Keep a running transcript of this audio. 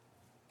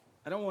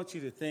I don't want you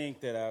to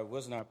think that I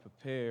was not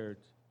prepared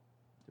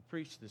to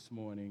preach this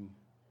morning,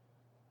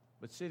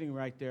 but sitting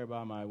right there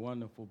by my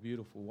wonderful,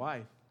 beautiful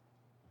wife,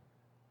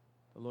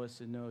 the Lord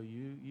said, no,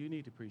 you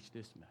need to preach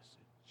this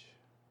message.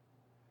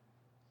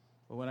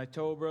 But when I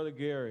told Brother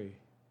Gary,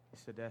 he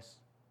said that's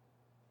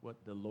what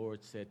the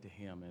Lord said to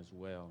him as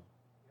well.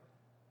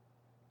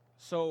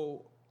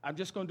 So I'm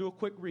just going to do a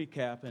quick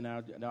recap, and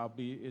I'll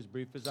be as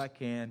brief as I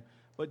can.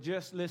 But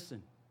just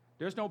listen,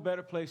 there's no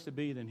better place to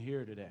be than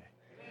here today.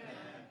 Amen.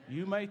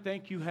 You may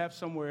think you have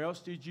somewhere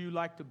else that you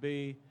like to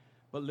be,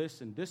 but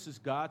listen, this is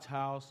God's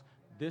house.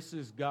 This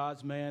is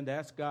God's man.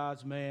 That's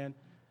God's man.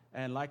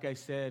 And like I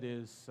said,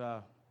 if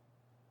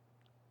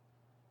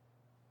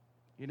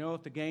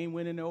the game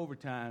went into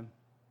overtime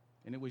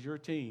and it was your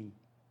team,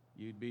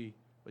 you'd be,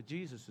 but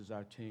Jesus is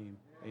our team.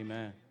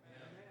 Amen.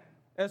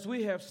 As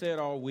we have said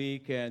all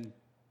week, and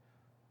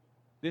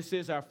this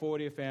is our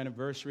 40th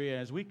anniversary,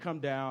 as we come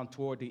down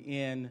toward the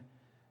end,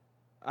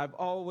 I've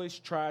always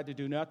tried to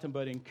do nothing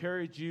but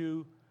encourage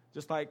you,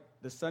 just like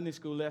the Sunday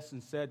school lesson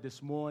said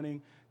this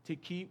morning, to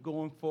keep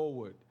going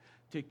forward,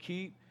 to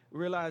keep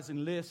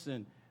realizing,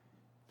 listen,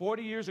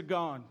 40 years are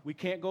gone. We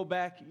can't go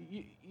back.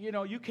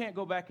 You can't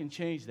go back and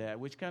change that,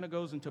 which kind of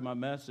goes into my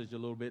message a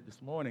little bit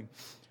this morning.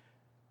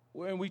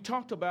 When we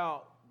talked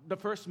about the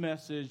first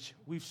message,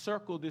 we've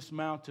circled this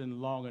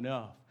mountain long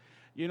enough.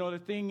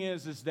 The thing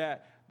is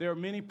that there are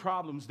many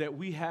problems that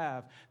we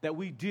have, that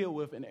we deal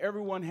with, and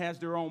everyone has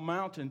their own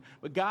mountain,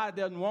 but God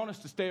doesn't want us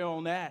to stay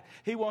on that.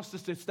 He wants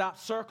us to stop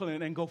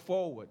circling and go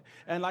forward.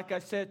 And like I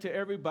said to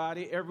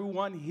everybody,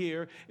 everyone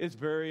here is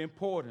very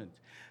important.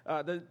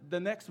 The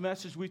next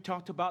message, we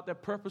talked about the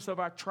purpose of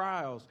our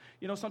trials.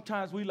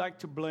 Sometimes we like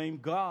to blame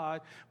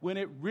God when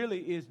it really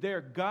is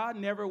there. God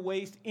never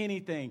wastes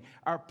anything.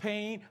 Our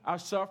pain, our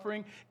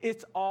suffering,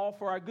 it's all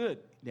for our good.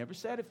 Never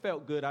said it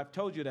felt good. I've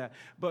told you that.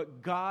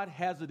 But God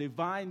has a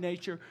divine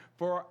nature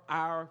for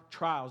our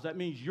trials. That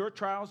means your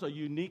trials are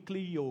uniquely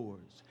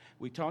yours.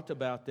 We talked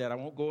about that. I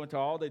won't go into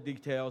all the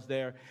details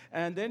there.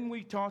 And then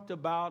we talked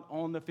about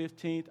on the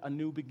 15th, a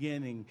new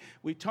beginning.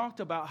 We talked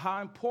about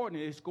how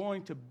important it's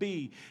going to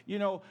be.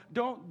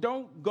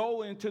 Don't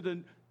go into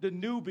the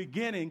new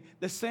beginning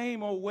the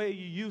same old way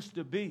you used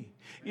to be.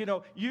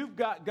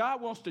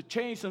 God wants to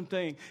change some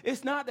things.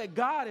 It's not that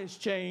God has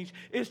changed.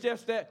 It's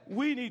just that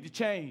we need to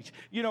change.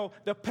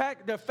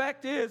 The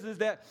fact is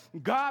that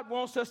God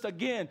wants us to,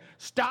 again,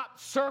 stop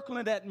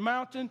circling that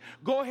mountain.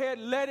 Go ahead,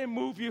 let him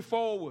move you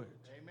forward.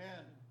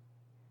 Amen.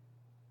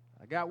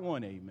 I got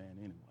one amen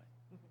anyway.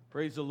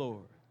 Praise the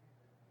Lord.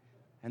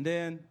 And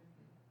then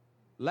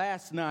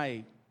last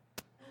night,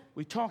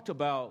 we talked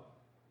about,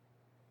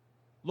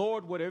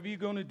 Lord, whatever you're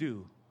going to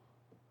do,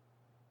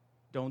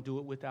 don't do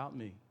it without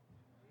me. Amen.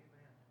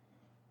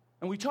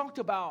 And we talked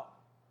about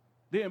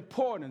the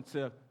importance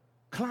of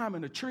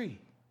climbing a tree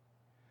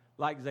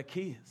like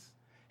Zacchaeus.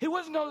 He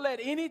wasn't going to let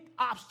any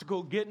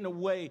obstacle get in the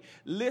way.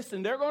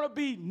 Listen, there are going to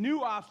be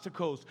new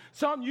obstacles,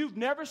 some you've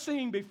never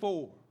seen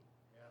before.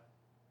 Yeah.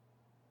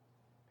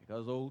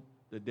 Because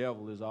the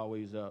devil is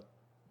always up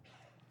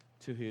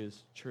to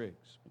his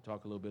tricks. We'll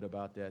talk a little bit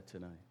about that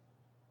tonight.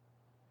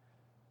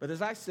 But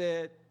as I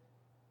said,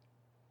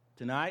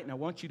 tonight, and I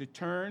want you to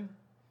turn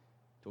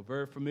to a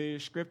very familiar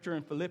scripture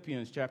in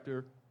Philippians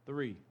chapter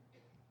 3.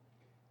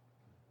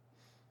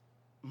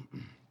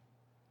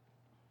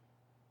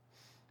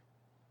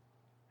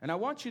 And I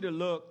want you to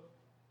look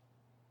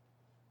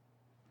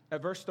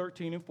at verse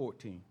 13 and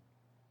 14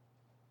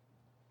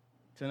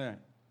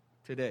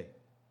 today.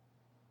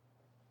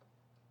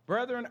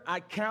 Brethren,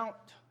 I count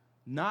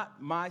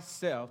not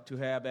myself to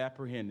have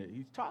apprehended.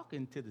 He's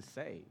talking to the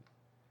saved.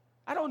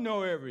 I don't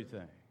know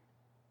everything.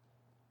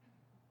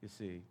 You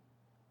see.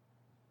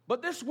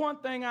 But this one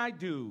thing I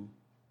do,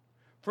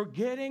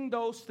 forgetting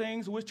those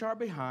things which are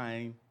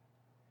behind,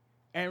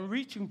 and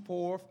reaching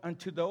forth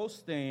unto those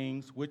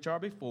things which are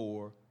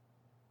before,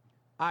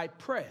 I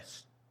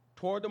press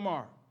toward the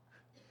mark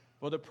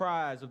for the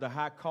prize of the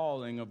high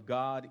calling of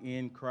God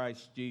in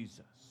Christ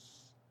Jesus.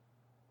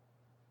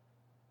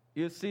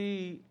 You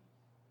see,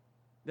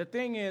 the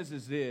thing is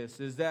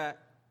that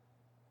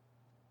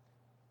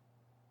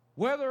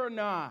whether or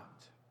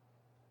not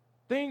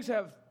things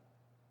have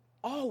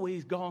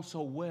always gone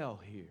so well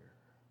here.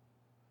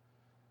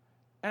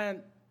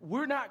 And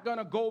we're not going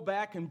to go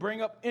back and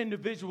bring up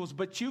individuals,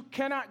 but you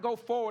cannot go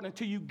forward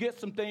until you get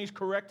some things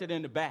corrected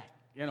in the back.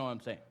 You know what I'm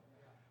saying?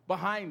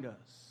 Behind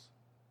us.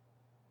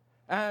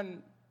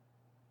 And,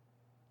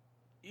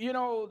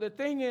 the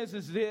thing is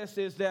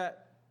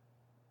that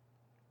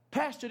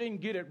Pastor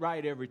didn't get it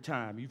right every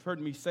time. You've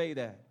heard me say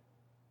that.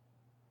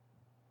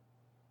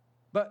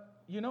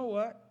 But you know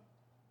what?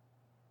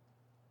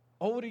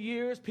 Over the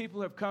years,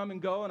 people have come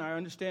and go, and I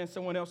understand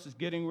someone else is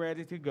getting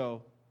ready to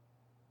go.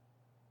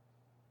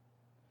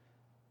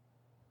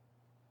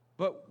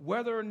 But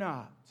whether or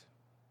not,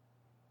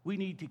 we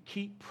need to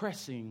keep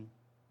pressing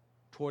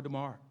toward the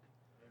mark.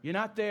 You're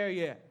not there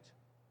yet.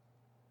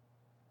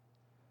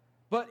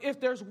 But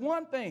if there's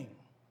one thing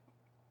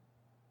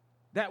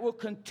that will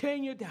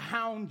continue to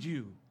hound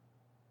you,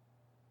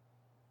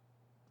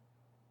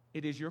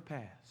 It is your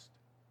past.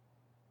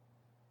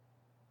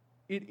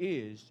 It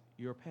is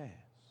your past.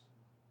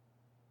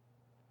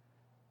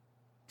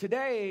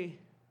 Today,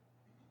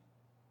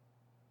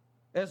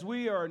 as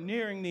we are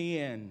nearing the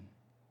end,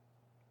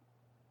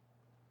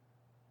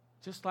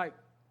 just like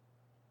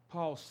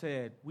Paul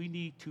said, we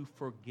need to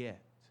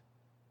forget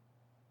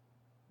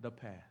the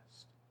past.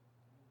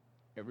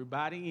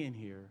 Everybody in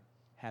here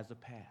has a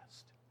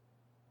past.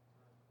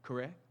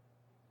 Correct?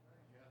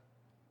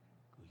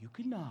 You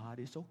can nod.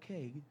 It's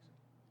okay.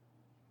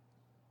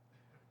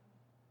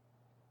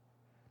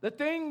 The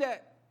thing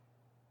that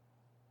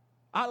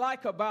I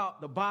like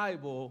about the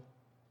Bible,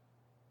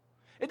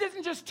 it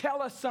doesn't just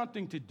tell us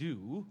something to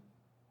do.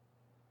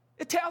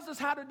 It tells us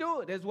how to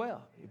do it as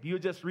well. If you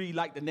just read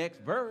like the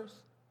next verse.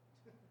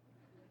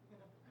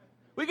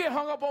 We get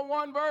hung up on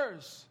one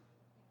verse.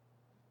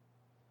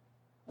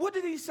 What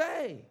did he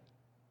say?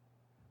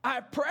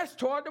 I press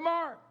toward the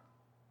mark.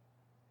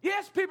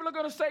 Yes, people are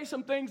going to say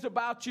some things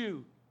about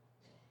you.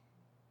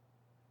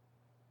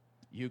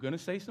 You're going to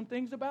say some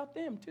things about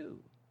them too.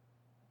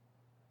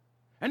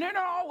 And they're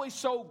not always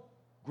so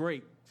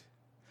great.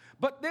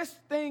 But this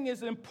thing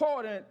is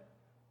important.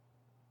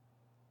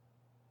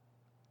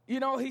 You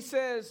know, he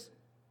says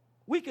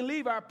we can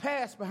leave our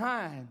past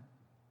behind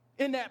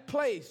in that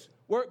place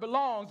where it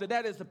belongs, and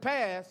that is the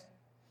past.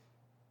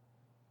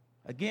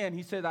 Again,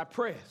 he says, I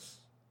press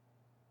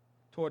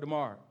toward the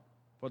mark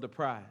for the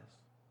prize.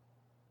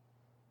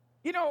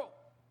 You know,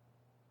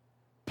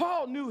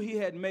 Paul knew he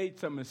had made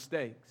some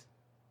mistakes.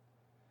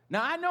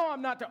 Now, I know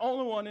I'm not the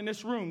only one in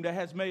this room that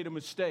has made a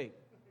mistake.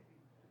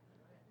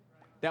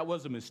 That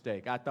was a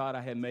mistake. I thought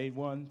I had made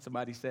one,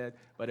 somebody said,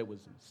 but it was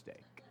a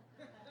mistake.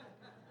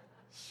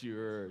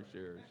 Sure.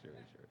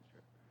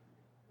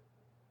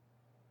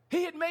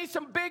 He had made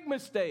some big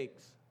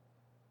mistakes.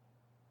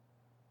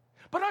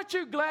 But aren't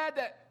you glad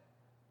that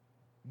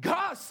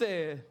God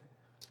said,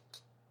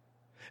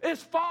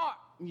 as far,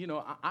 you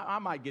know, I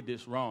might get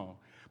this wrong,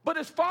 but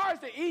as far as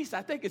the east,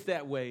 I think it's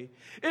that way,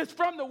 is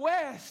from the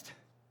west,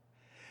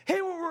 he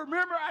will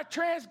remember our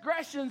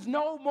transgressions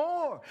no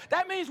more.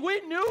 That means we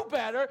knew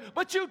better,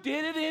 but you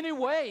did it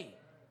anyway.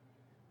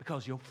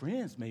 Because your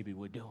friends maybe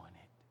were doing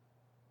it.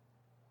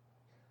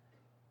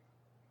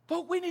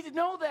 But we need to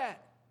know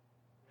that.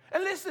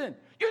 And listen,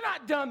 you're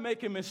not done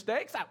making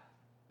mistakes.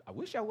 I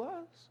wish I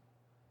was.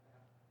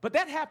 But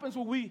that happens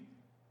when we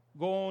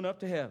go on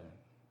up to heaven.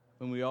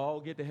 When we all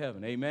get to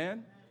heaven.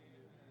 Amen?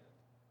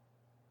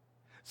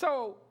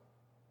 So,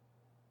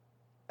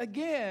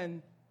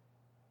 again,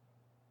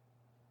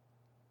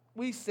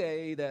 we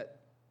say that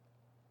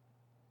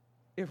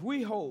if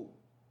we hope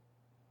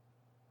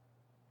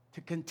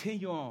to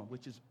continue on,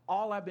 which is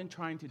all I've been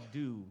trying to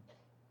do,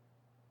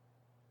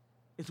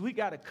 is we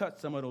got to cut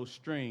some of those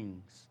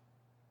strings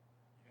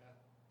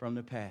from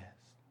the past.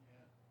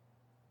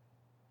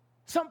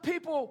 Some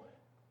people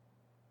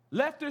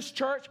left this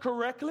church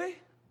correctly.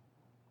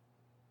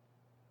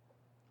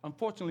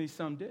 Unfortunately,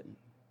 some didn't.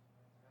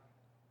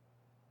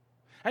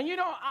 And you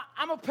know,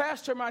 I'm a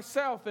pastor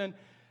myself, and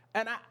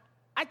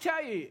I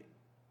tell you,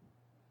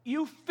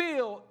 you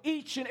feel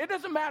each, and it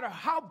doesn't matter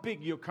how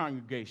big your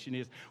congregation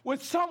is. When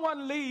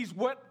someone leaves,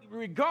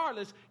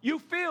 regardless, you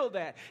feel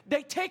that.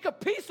 They take a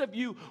piece of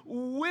you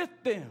with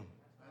them.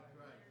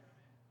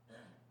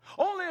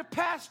 Only a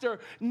pastor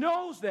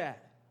knows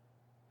that.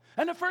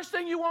 And the first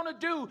thing you want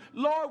to do,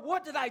 Lord,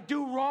 what did I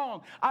do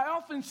wrong? I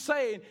often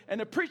say, and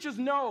the preachers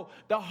know,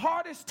 the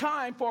hardest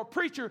time for a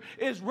preacher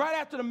is right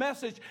after the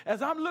message,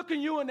 as I'm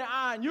looking you in the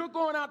eye and you're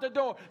going out the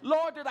door.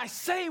 Lord, did I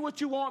say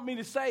what you want me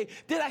to say?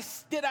 Did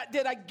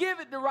I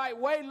give it the right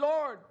way,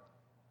 Lord?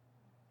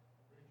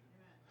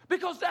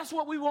 Because that's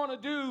what we want to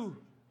do.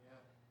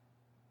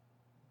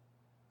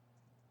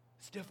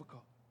 It's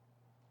difficult.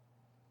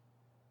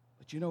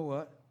 But you know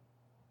what?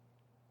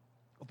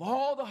 Of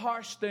all the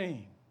harsh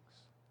things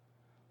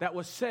that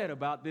was said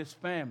about this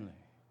family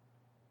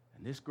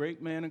and this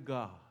great man of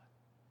God,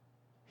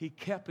 he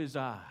kept his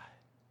eye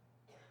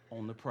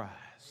on the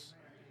prize.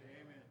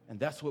 And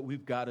that's what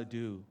we've got to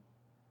do.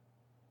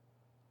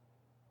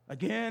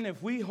 Again,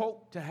 if we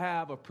hope to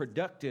have a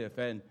productive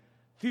and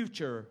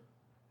future,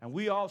 and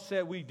we all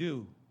said we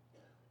do,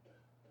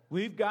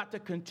 we've got to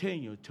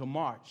continue to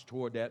march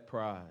toward that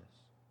prize.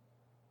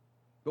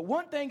 But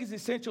one thing is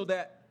essential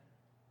that,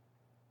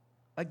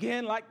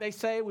 again, like they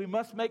say, we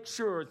must make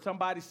sure,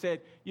 somebody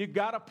said, you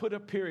got to put a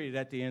period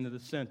at the end of the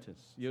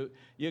sentence. You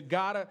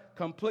got to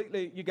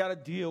you got to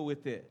deal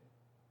with it.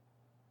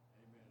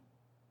 Amen.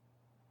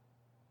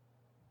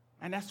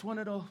 And that's one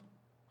of the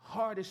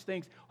hardest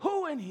things.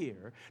 Who in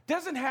here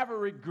doesn't have a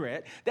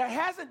regret, that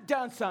hasn't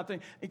done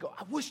something, and go,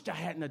 I wished I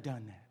hadn't have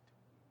done that.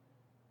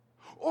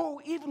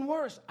 Or even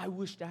worse, I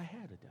wished I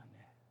had have done that.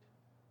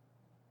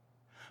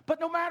 But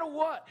no matter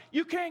what,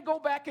 you can't go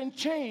back and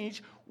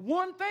change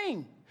one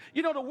thing.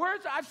 You know, the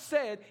words I've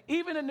said,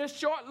 even in this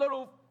short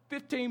little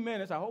 15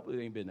 minutes, I hope it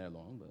ain't been that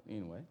long, but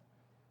anyway,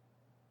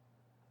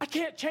 I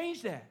can't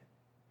change that.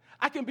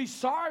 I can be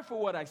sorry for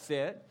what I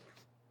said,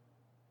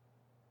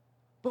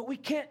 but we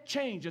can't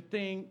change a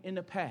thing in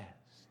the past.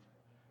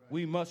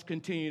 We must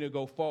continue to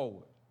go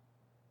forward.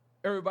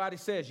 Everybody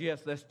says,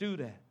 yes, let's do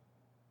that.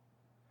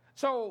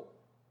 So,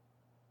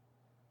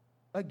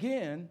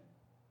 again,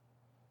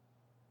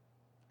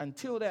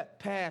 until that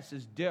past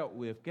is dealt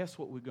with, guess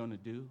what we're going to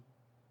do?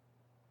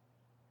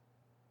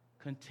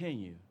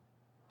 Continue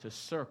to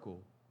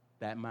circle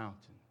that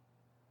mountain.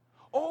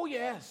 Oh,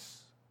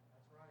 yes.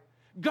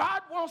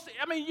 God wants to,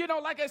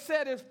 like I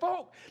said, as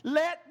folk,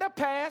 let the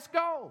past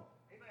go.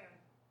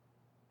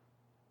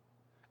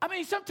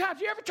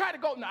 Sometimes you ever try to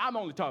go, no, I'm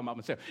only talking about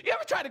myself. You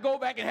ever try to go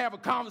back and have a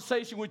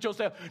conversation with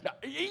yourself? Now,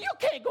 you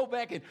can't go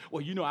back and,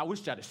 I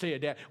wish I'd have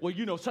said that.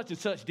 Such and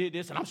such did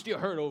this, and I'm still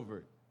hurt over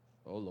it.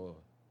 Oh, Lord.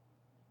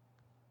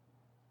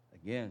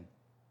 Again.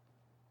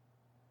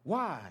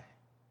 Why?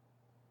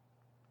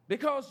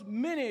 Because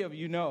many of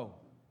you know.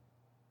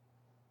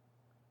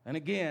 And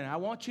again, I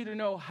want you to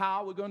know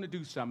how we're going to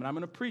do something. I'm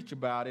going to preach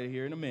about it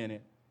here in a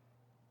minute.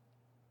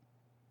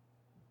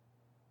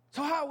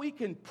 So how we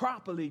can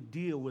properly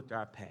deal with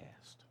our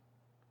past.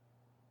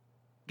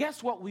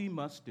 Guess what we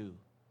must do?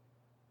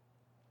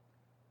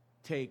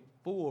 Take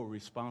full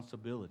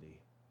responsibility.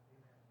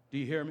 Do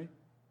you hear me?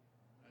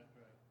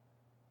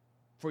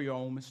 For your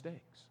own mistakes.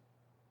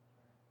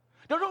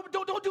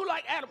 Don't do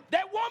like Adam.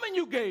 That woman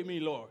you gave me,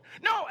 Lord.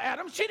 No,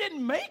 Adam, she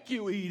didn't make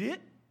you eat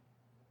it.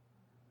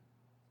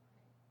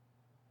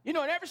 And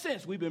ever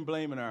since we've been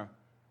blaming our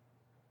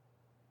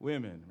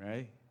women,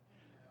 right?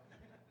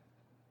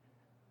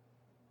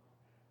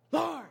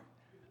 Lord,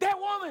 that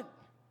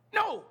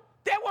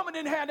woman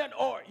didn't have that.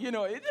 Or, isn't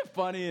it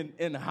funny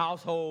in the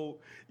household?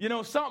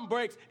 Something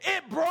breaks.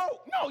 It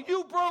broke. No,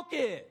 you broke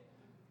it.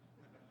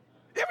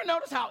 You ever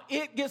notice how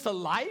it gets a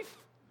life?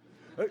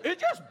 It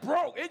just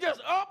broke. It just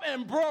up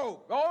and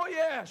broke. Oh,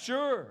 yeah,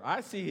 sure.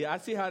 I see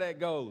how that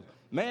goes.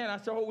 Man,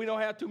 I sure hope we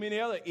don't have too many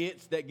other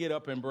it's that get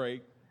up and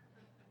break.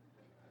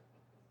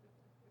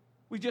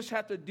 We just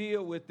have to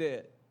deal with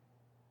it.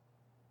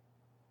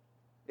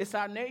 It's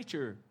our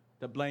nature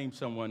to blame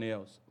someone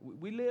else.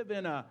 We live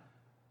in a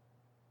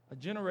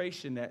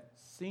generation that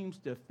seems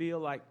to feel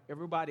like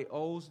everybody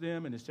owes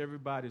them and it's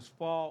everybody's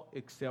fault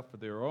except for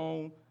their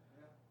own.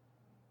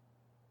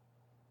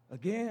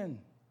 Again,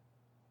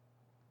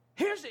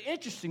 here's the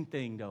interesting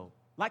thing, though.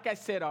 Like I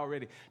said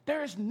already,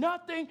 there is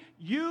nothing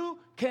you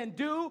can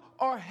do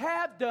or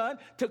have done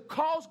to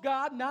cause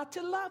God not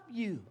to love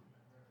you.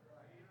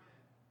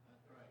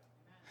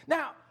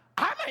 Now,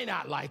 I may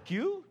not like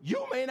you.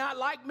 You may not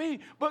like me.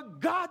 But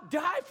God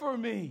died for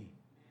me.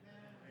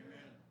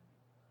 Amen.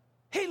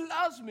 He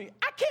loves me.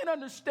 I can't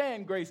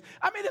understand grace.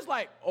 It's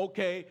like,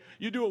 okay,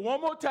 you do it one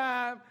more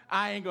time,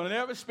 I ain't going to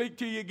never speak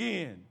to you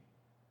again.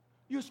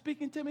 You're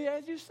speaking to me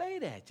as you say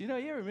that. You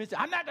ever miss it?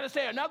 I'm not going to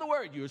say another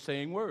word. You're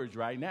saying words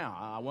right now.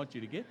 I want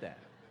you to get that.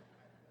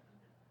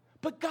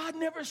 But God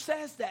never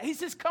says that. He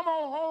says, come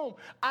on home.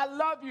 I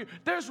love you.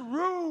 There's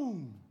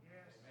room.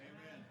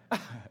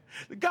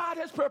 God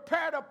has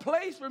prepared a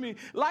place for me.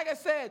 Like I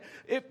said,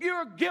 if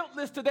you're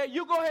guiltless today,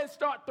 you go ahead and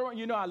start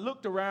throwing. I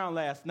looked around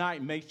last night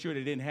and made sure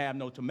they didn't have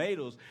no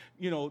tomatoes,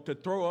 to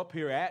throw up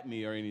here at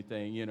me or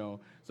anything,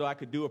 so I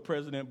could do a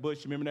President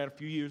Bush. Remember that a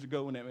few years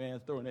ago when that man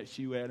was throwing that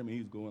shoe at him and he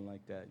was going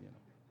like that,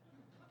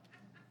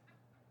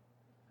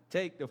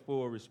 Take the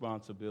full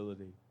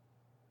responsibility.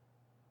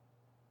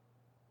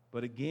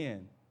 But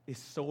again, it's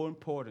so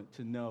important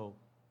to know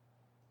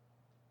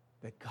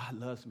that God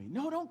loves me.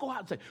 No, don't go out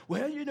and say,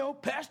 well,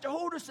 Pastor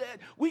Holder said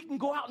we can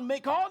go out and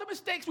make all the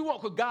mistakes we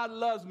want because God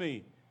loves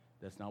me.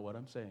 That's not what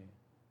I'm saying.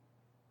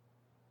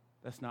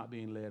 That's not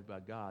being led by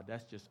God.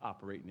 That's just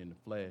operating in the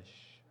flesh.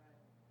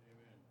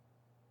 Amen.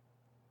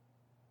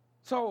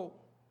 So,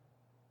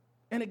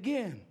 and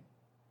again,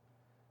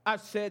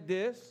 I've said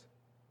this.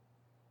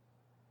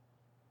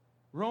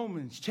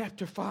 Romans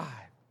chapter 5,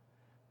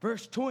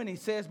 verse 20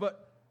 says,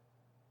 but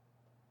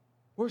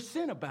where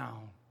sin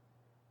abound,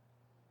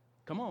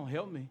 come on,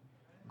 help me.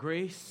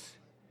 Grace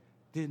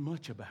did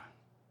much abound.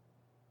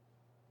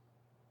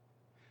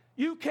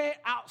 You can't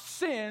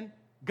out-sin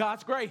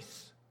God's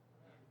grace.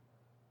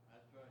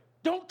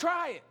 Don't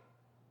try it.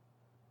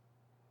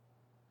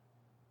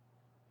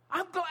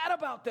 I'm glad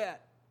about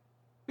that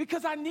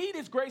because I need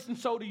His grace and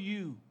so do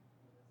you.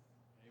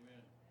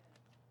 Amen.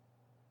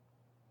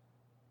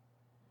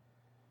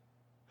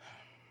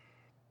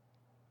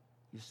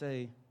 You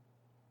say,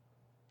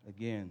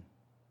 again,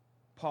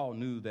 Paul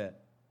knew that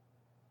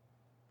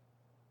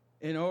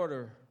in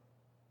order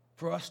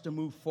for us to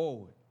move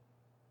forward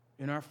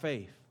in our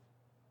faith,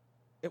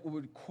 it will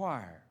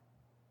require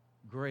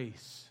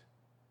grace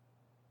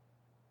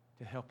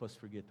to help us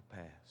forget the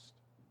past.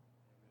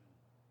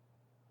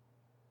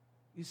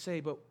 You say,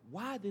 but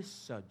why this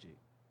subject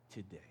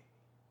today?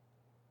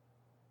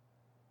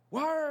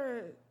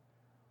 Why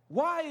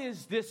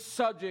is this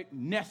subject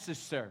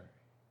necessary?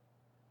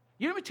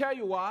 Let me tell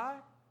you why.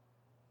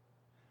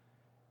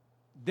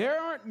 There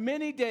aren't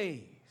many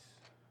days.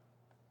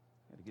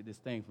 Got to get this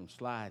thing from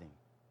sliding.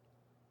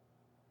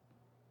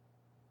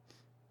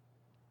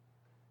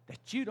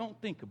 That you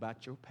don't think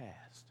about your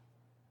past.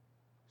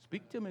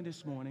 Speak to me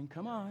this morning.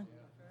 Come on.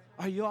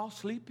 Are you all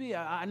sleepy?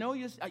 I know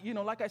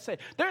like I say,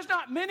 there's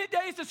not many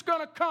days that's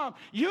going to come.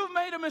 You've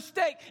made a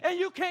mistake and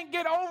you can't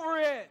get over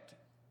it.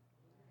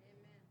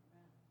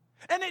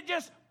 And it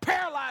just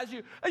paralyzes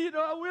you. I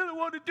really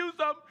want to do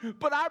something.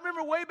 But I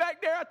remember way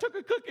back there, I took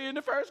a cookie in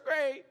the first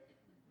grade.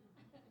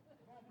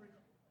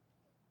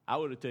 I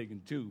would have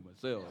taken 2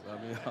 myself.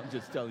 I'm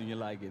just telling you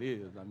like it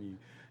is.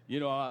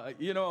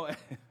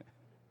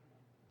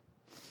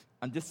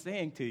 I'm just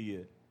saying to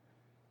you,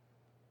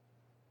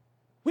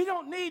 we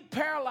don't need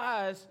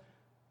paralyzed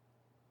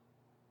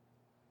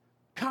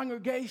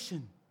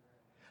congregation.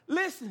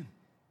 Listen,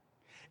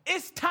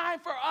 it's time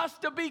for us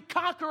to be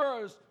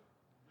conquerors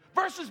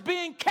versus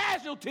being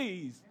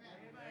casualties.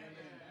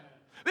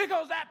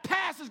 Because that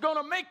past is going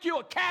to make you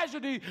a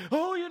casualty.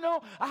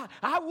 Oh,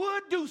 I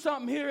would do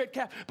something here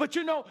at but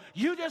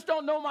you just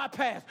don't know my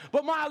past.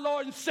 But my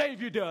Lord and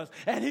Savior does,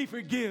 and he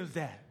forgives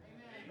that.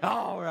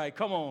 All right,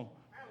 come on.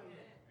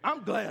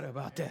 I'm glad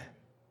about that.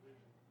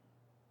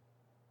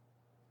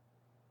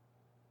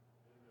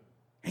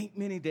 Ain't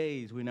many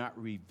days we're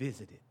not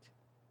revisited.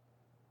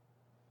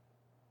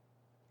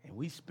 And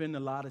we spend a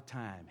lot of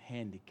time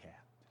handicapped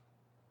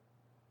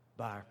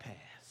by our past.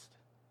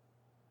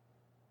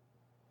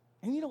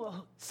 And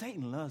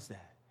Satan loves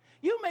that.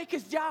 You make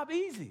his job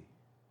easy.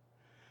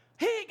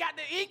 He ain't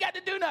got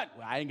to do nothing.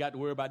 Well, I ain't got to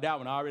worry about that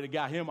one. I already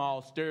got him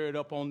all stirred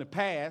up on the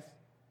past.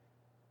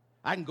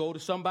 I can go to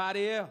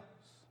somebody else.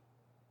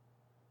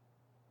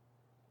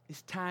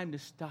 It's time to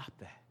stop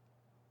that.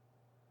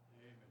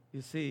 Amen.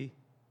 You see,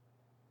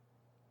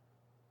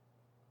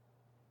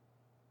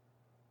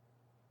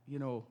 you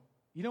know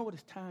what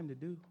it's time to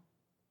do?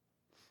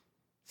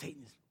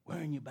 Satan is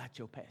worrying you about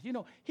your past.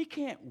 He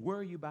can't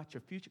worry you about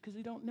your future because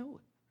he don't know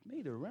it. He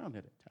made it around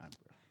at that time,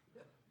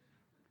 bro.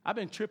 I've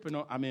been tripping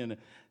on,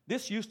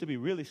 this used to be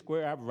really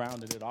square. I've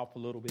rounded it off a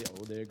little bit.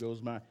 Oh, there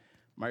goes my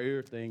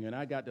ear thing. And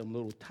I got them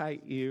little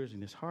tight ears,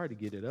 and it's hard to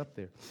get it up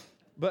there.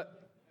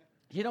 But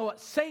you know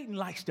what? Satan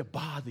likes to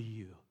bother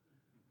you.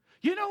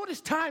 You know what it's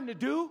time to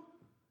do?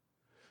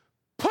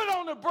 Put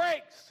on the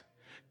brakes.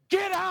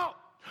 Get out.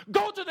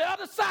 Go to the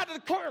other side of the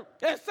curb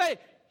and say,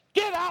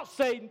 get out,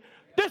 Satan.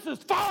 This is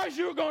as far as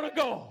you're going to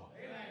go.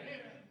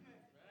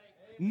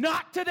 Amen.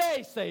 Not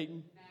today,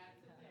 Satan.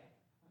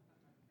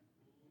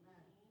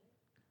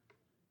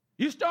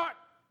 You start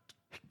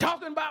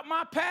talking about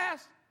my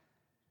past,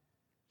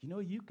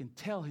 you can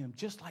tell him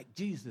just like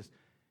Jesus,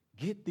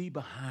 get thee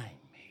behind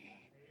me.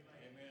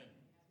 Amen.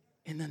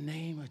 In the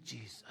name of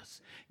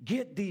Jesus,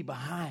 get thee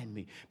behind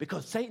me.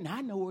 Because Satan,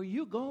 I know where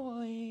you're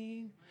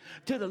going.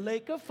 To the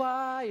lake of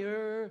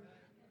fire.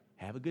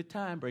 Have a good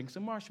time. Bring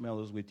some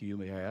marshmallows with you,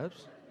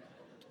 perhaps.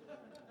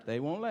 They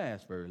won't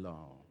last very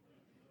long.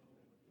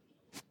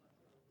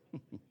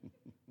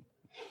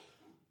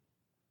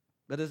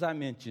 But as I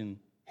mentioned,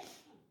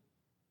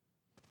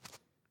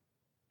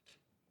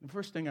 the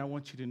first thing I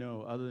want you to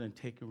know, other than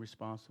taking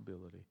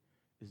responsibility,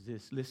 is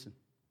this. Listen,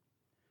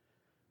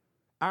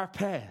 our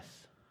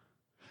past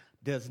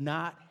does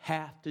not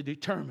have to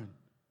determine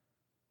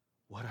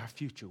what our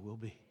future will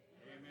be.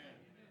 Amen.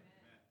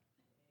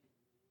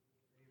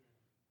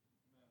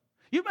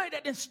 You might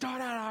not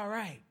start out all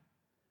right.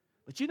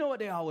 But you know what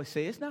they always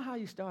say? It's not how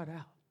you start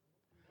out.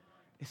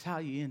 It's how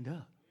you end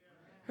up.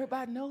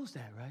 Everybody knows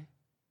that, right?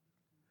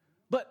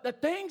 But the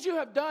things you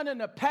have done in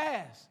the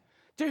past,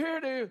 to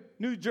hear the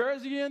New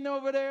Jerseyan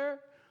over there,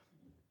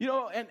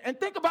 and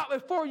think about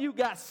before you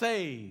got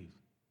saved.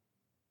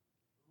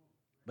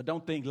 But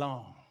don't think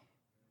long.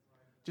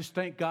 Just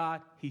thank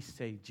God he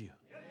saved you.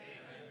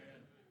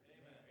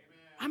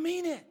 I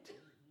mean it.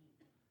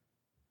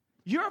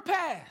 Your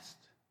past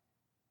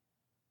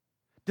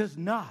does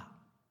not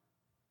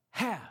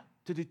have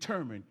to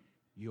determine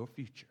your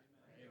future.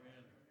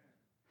 Amen.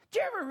 Did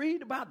you ever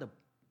read about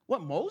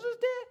what Moses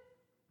did?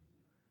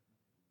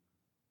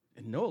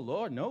 And no,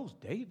 Lord knows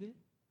David.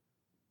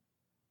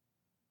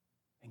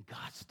 And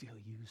God still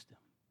used him.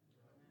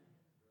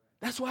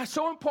 That's why it's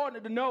so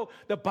important to know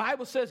the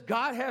Bible says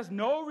God has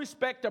no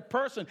respect of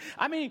person.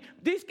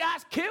 These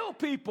guys kill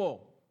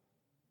people.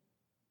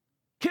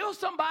 Kill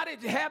somebody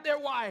to have their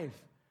wife.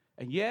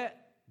 And yet,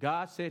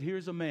 God said,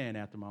 here's a man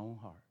after my own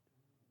heart.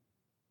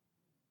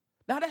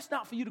 Now, that's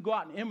not for you to go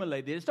out and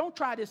emulate this. Don't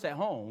try this at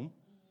home.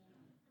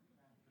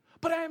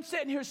 But I am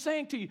sitting here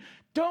saying to you,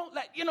 don't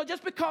let,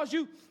 just because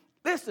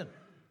listen.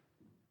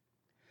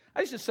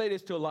 I used to say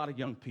this to a lot of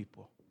young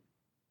people.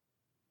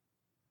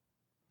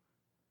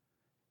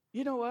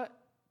 You know what?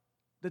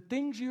 The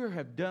things you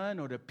have done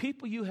or the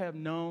people you have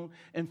known,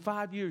 in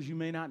 5 years, you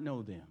may not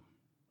know them.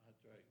 That's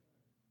right.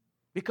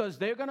 Because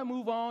they're going to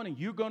move on and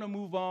you're going to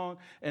move on,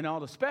 and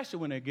all, especially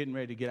when they're getting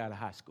ready to get out of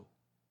high school.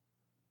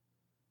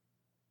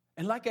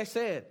 And like I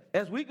said,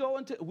 as we go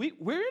into,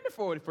 we're in the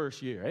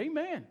 41st year.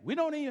 Amen. We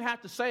don't even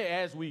have to say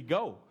as we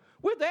go.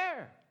 We're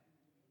there.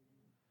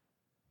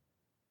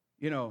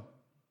 The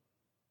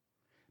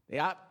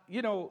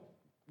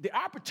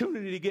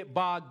opportunity to get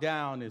bogged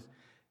down is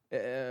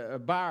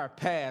by our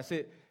past.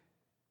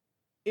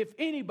 If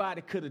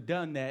anybody could have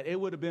done that, it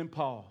would have been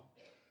Paul.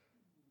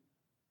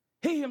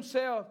 He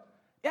himself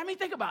I mean,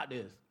 think about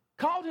this.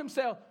 Called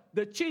himself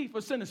the chief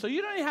of sinners. So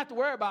you don't even have to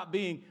worry about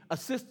being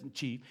assistant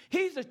chief.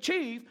 He's the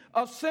chief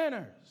of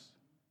sinners.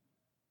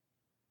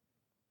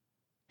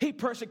 He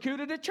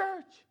persecuted the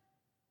church.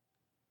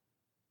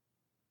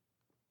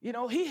 You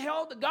know, he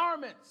held the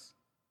garments.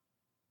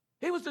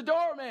 He was the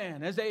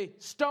doorman as they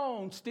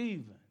stoned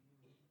Stephen.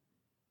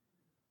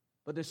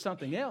 But there's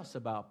something else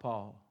about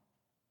Paul.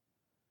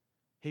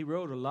 He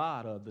wrote a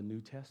lot of the New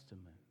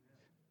Testament.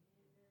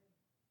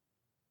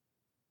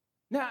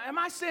 Now, am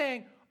I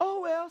saying,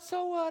 oh, well,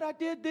 so what? I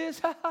did this.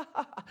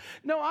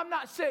 No, I'm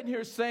not sitting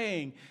here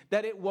saying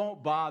that it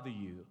won't bother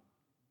you.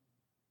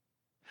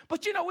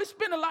 But, you know, we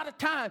spend a lot of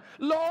time,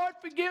 Lord,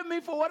 forgive me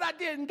for what I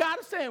did. And God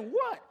is saying,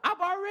 what? I've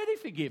already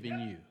forgiven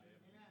you. Amen.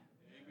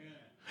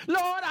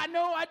 Lord, I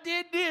know I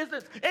did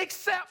this.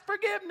 Accept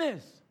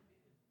forgiveness.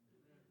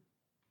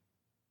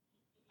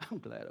 I'm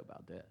glad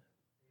about that.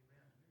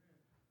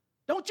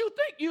 Don't you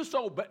think you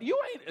so bad? You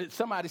ain't,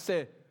 somebody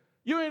said,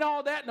 you ain't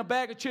all that in a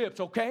bag of chips,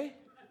 okay?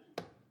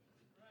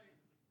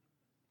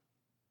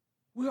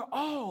 We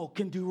all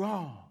can do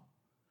wrong.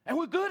 And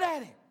we're good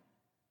at it.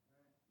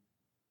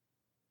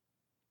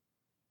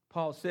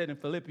 Paul said in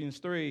Philippians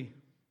 3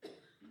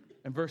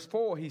 and verse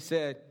 4, he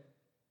said,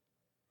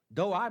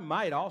 though I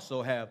might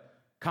also have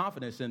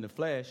confidence in the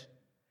flesh,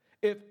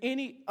 if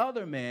any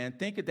other man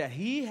thinketh that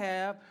he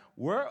have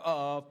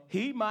whereof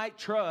he might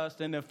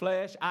trust in the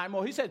flesh, I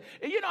more. He said,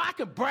 you know, I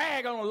can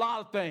brag on a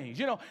lot of things,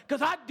 you know,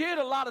 because I did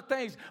a lot of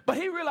things. But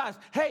he realized,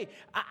 hey,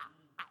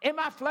 in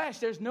my flesh,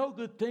 there's no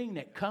good thing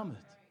that cometh.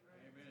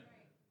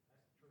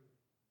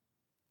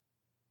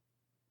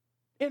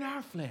 Amen. In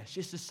our flesh,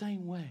 it's the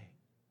same way.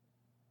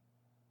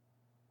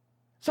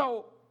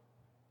 So,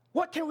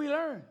 what can we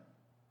learn?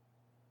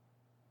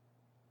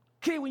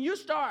 Okay, when you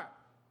start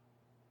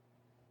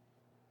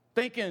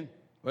thinking,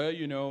 well,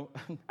 you know,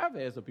 I've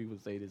had some people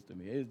say this to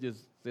me. It's just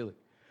silly.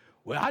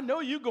 Well, I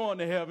know you're going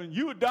to heaven.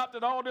 You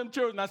adopted all them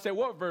children. I said,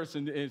 what verse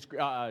and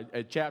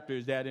chapter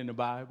is that in the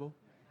Bible?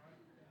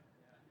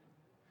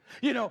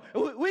 You know,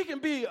 we can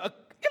be,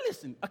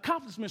 listen,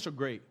 accomplishments are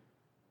great.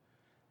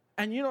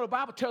 And, you know, the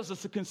Bible tells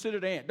us to consider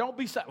the end. Don't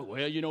be,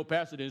 well, you know,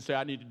 Pastor didn't say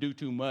I need to do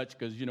too much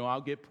because, you know,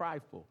 I'll get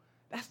prideful.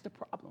 That's the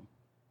problem.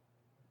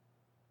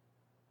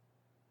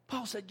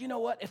 Paul said, you know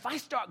what? If I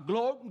start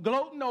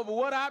gloating over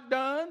what I've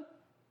done,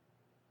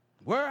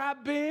 where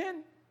I've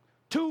been,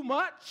 too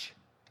much.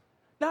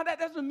 Now, that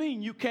doesn't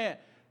mean you can't,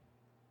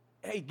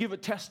 give a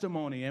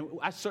testimony. And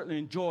I certainly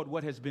enjoyed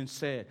what has been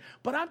said.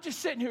 But I'm just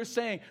sitting here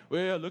saying,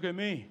 well, look at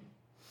me.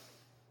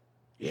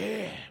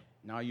 Yeah.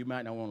 Now, you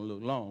might not want to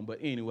look long, but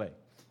anyway.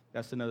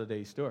 That's another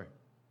day's story.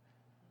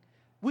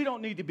 We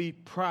don't need to be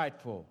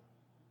prideful.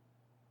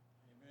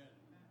 Amen.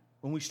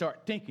 When we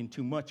start thinking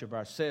too much of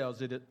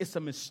ourselves, it's a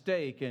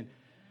mistake.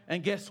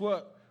 And guess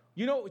what?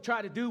 You know what we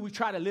try to do? We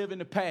try to live in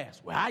the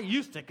past. Well, I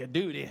used to could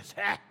do this.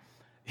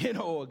 You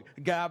know, a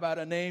guy by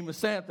the name of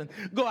Samson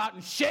go out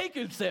and shake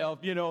himself,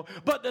 you know.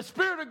 But the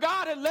Spirit of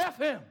God had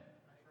left him.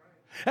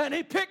 And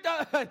he picked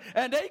up,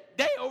 and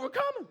they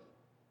overcome him.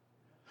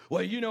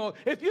 Well, you know,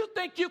 if you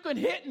think you can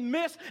hit and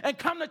miss and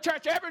come to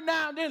church every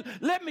now and then,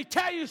 let me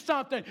tell you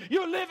something.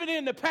 You're living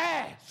in the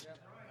past.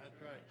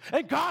 That's right.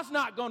 And God's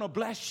not going to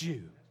bless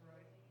you.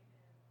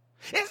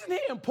 Isn't he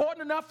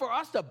important enough for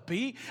us to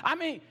be? I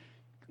mean,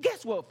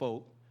 guess what,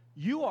 folks?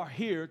 You are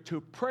here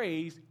to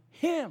praise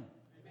him.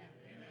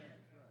 Amen.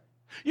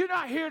 You're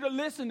not here to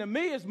listen to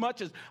me as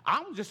much as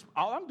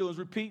all I'm doing is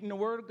repeating the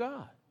word of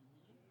God.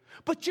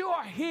 But you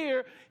are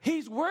here.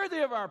 He's worthy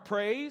of our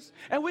praise,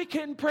 and we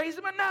can't praise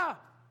him enough.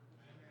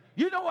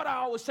 You know what I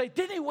always say?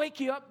 Didn't he wake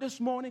you up this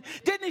morning?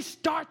 Didn't he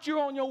start you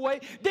on your way?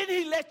 Didn't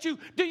he let you,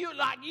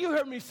 you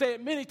heard me say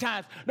it many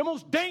times, the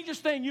most dangerous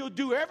thing you'll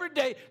do every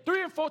day,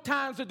 3 or 4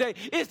 times a day,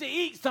 is to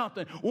eat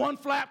something. One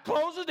flap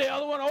closes, the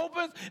other one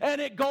opens, and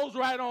it goes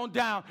right on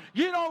down.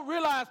 You don't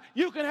realize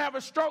you can have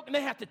a stroke, and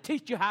they have to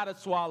teach you how to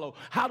swallow,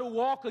 how to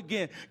walk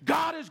again.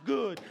 God is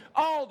good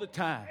all the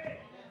time. Amen.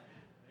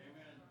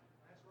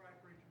 That's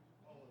right, preacher.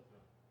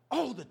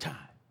 All the time.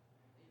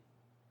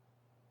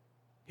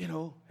 You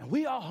know, and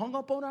we all hung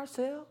up on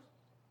ourselves.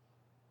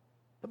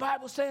 The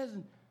Bible says,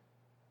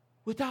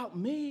 without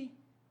me,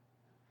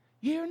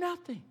 you're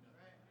nothing.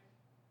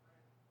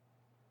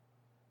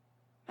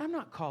 I'm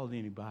not calling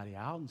anybody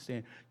out and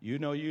saying, you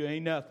know, you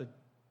ain't nothing.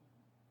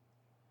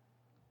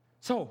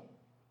 So,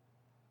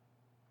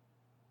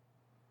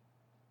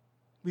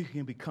 we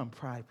can become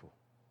prideful.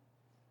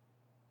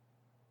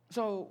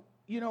 So,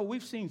 you know,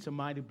 we've seen some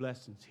mighty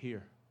blessings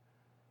here.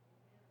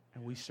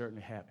 And we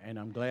certainly have. And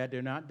I'm glad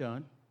they're not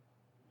done.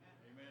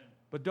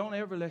 But don't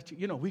ever let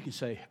you know, we can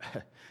say,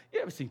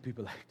 you ever seen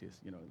people like this,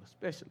 you know,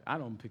 especially, I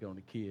don't pick on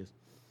the kids.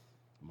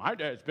 My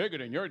dad's bigger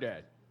than your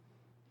dad.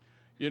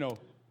 You know,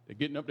 they're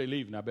getting up, they're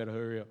leaving, I better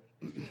hurry up.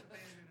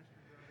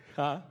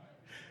 Huh?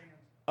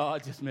 Oh,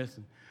 just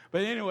messing.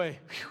 But anyway,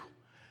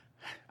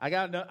 I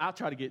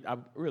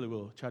really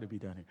will try to be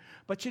done here.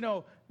 But, you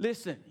know,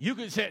 listen, you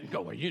can sit and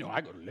go, well, you know,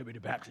 I go to Liberty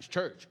Baptist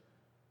Church.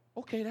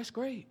 Okay, that's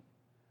great.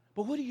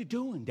 But what are you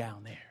doing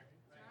down there?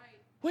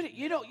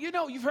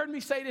 You've heard me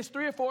say this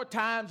 3 or 4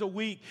 times a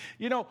week.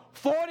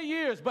 40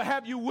 years, but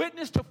have you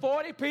witnessed to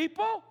 40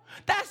 people?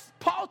 That's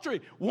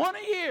paltry. 1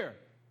 a year.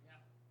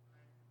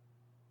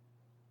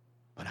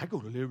 But I go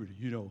to Liberty,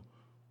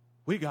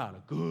 we got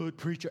a good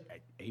preacher.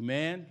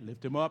 Amen.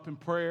 Lift him up in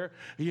prayer.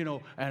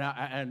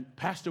 And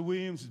Pastor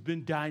Williams has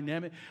been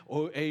dynamic.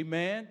 Oh,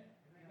 amen.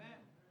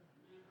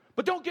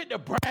 But don't get to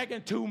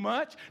bragging too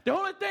much. The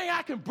only thing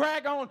I can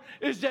brag on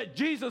is that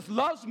Jesus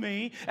loves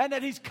me and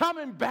that he's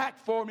coming back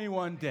for me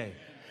one day.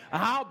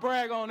 And I'll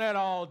brag on that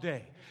all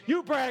day.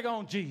 You brag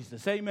on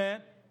Jesus.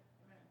 Amen.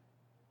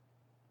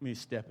 Let me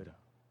step it up.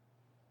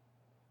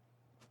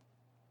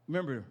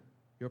 Remember,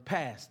 your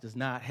past does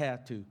not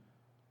have to,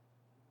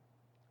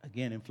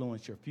 again,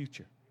 influence your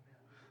future.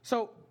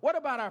 So what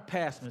about our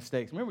past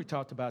mistakes? Remember we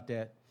talked about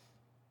that.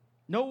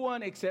 No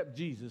one except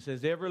Jesus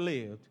has ever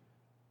lived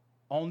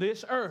on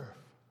this earth,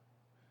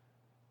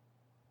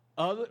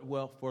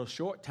 for a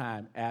short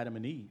time, Adam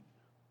and Eve.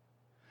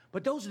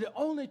 But those are the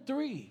only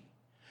 3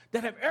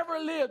 that have ever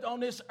lived on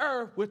this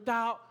earth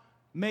without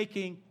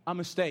making a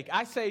mistake.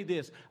 I say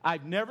this,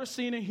 I've never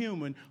seen a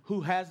human who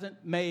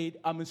hasn't made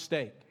a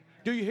mistake.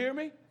 Do you hear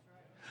me?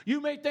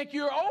 You may think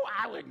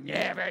I would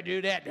never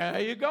do that. There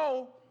you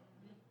go.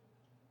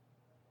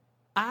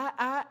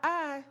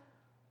 I.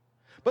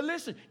 But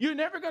listen, you're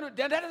never going to,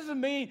 that doesn't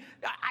mean,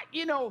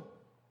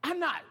 I'm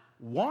not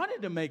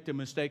wanted to make the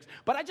mistakes,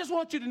 but I just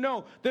want you to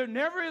know there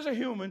never is a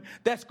human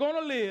that's going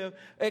to live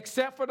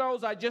except for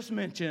those I just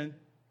mentioned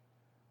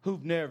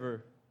who've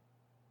never,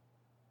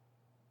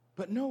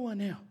 but no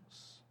one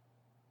else.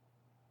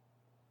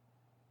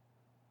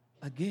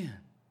 Again,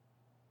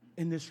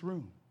 in this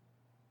room,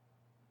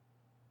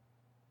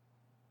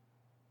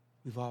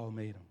 we've all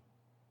made them.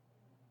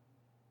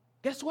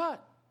 Guess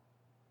what?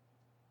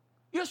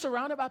 You're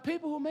surrounded by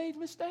people who made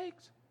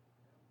mistakes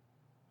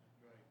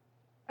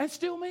and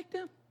still make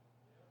them.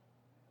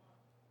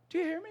 Do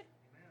you hear me?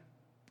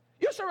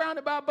 You're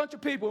surrounded by a bunch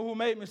of people who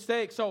made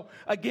mistakes. So,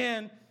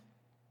 again,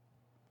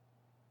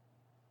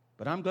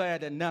 but I'm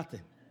glad that nothing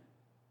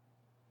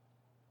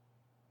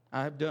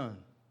I have done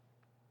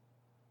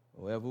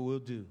or ever will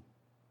do,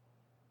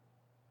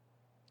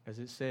 as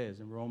it says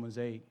in Romans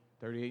 8,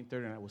 38 and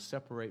 39, will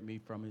separate me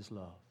from his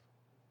love.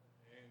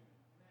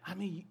 I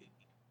mean,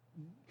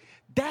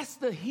 that's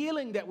the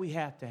healing that we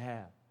have to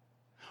have.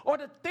 Or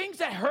the things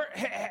that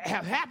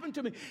have happened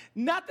to me,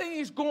 nothing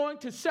is going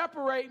to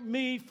separate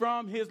me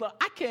from his love.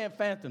 I can't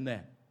fathom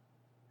that.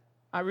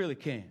 I really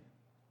can't.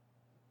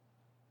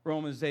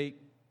 Romans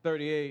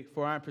 8:38,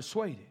 for I am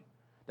persuaded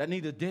that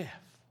neither death,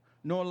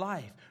 nor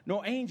life,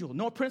 nor angel,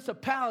 nor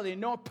principality,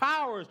 nor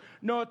powers,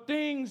 nor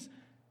things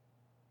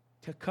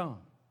to come,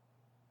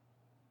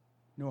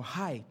 nor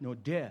height, nor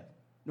depth,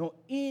 nor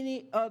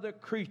any other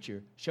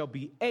creature shall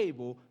be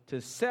able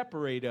to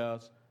separate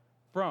us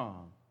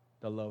from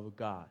the love of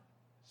God.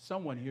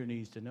 Someone here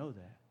needs to know that.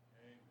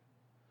 Amen.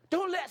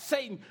 Don't let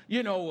Satan,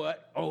 you know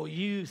what? Oh,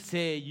 you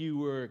said you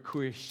were a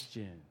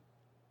Christian.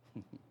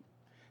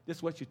 This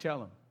is what you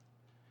tell him.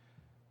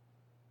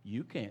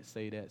 You can't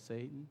say that,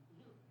 Satan.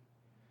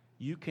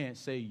 You can't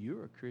say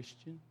you're a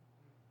Christian.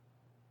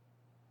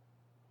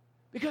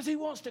 Because he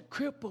wants to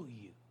cripple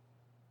you.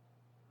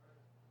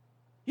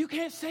 You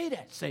can't say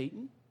that,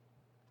 Satan.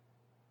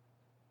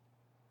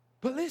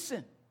 But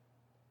listen,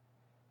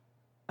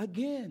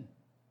 again,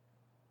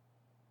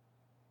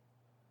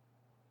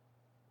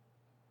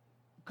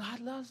 God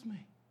loves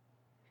me.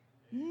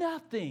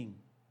 Nothing.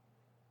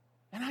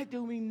 And I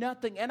do mean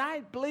nothing. And I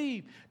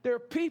believe there are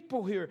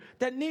people here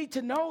that need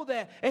to know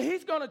that. And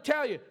he's going to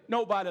tell you,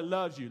 nobody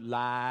loves you.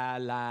 Lie,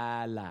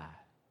 lie, lie.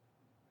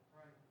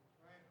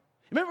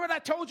 Remember what I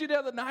told you the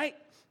other night?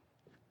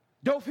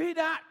 Does he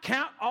not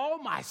count all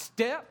my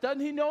steps? Doesn't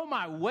he know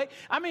my way?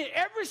 I mean,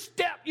 every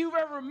step you've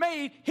ever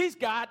made, he's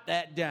got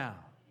that down.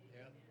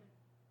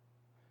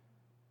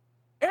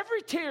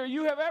 Every tear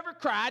you have ever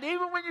cried,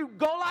 even when you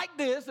go like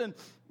this, and,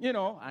 I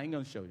ain't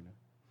going to show you now.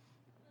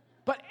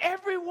 But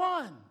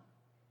everyone,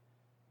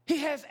 he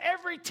has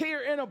every tear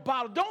in a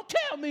bottle. Don't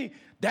tell me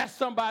that's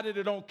somebody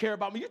that don't care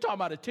about me. You're talking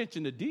about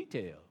attention to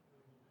detail.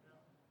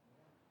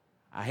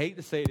 I hate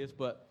to say this,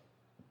 but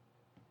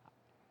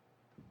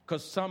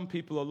because some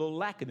people are a little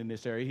lacking in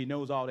this area. He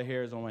knows all the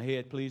hairs on my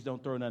head. Please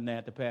don't throw nothing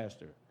at the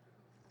pastor.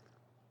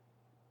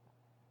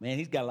 Man,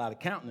 he's got a lot of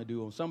counting to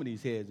do on some of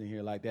these heads in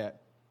here like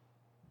that.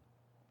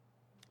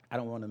 I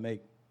don't want to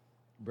make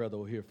brother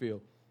over here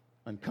feel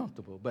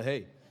uncomfortable. But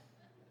hey,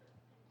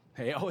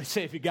 I always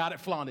say if you got it,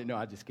 flaunt it. No,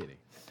 I'm just kidding.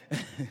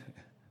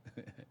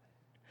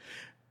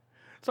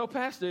 So,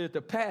 Pastor, if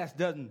the past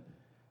doesn't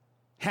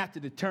have to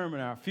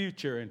determine our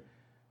future, and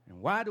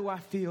why do I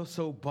feel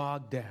so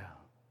bogged down?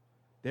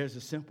 There's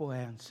a simple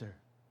answer.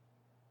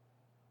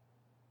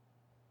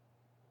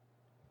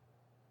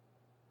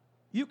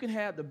 You can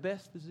have the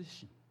best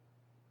position.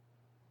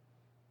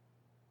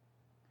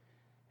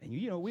 And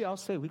we all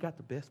say we got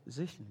the best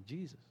position in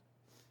Jesus.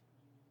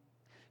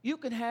 You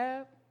can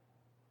have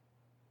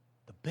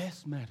the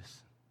best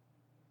medicine.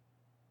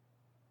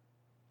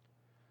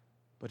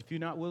 But if you're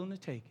not willing to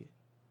take it,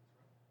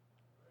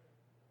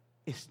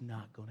 it's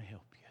not going to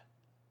help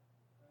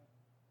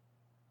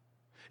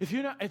you.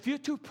 If you're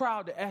too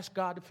proud to ask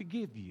God to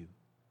forgive you,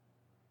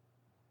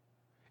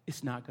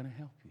 it's not going to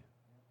help you.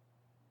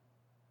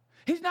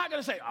 He's not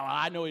going to say, oh,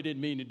 I know he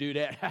didn't mean to do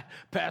that.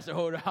 Pastor,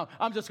 hold on.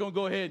 I'm just going to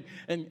go ahead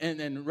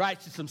and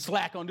write you some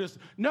slack on this.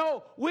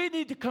 No, we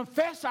need to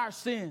confess our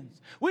sins.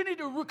 We need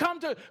to come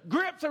to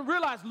grips and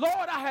realize,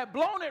 Lord, I have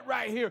blown it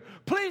right here.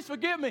 Please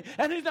forgive me.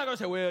 And he's not going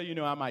to say,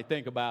 well, I might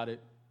think about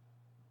it.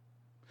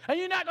 And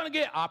you're not going to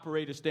get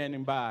operator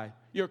standing by.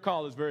 Your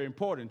call is very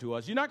important to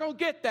us. You're not going to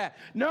get that.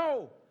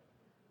 No.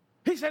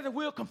 He says that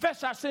we'll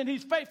confess our sin.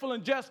 He's faithful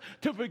and just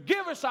to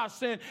forgive us our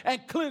sin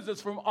and cleanse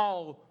us from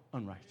all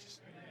unrighteousness.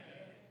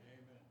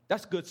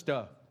 That's good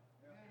stuff.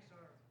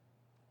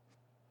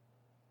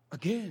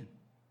 Again,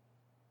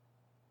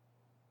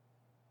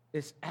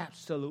 it's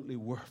absolutely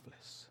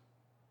worthless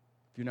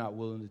if you're not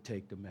willing to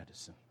take the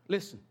medicine.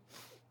 Listen,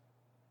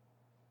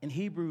 in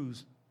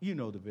Hebrews, you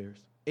know the verse,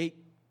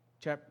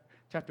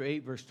 chapter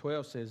 8, verse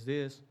 12 says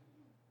this,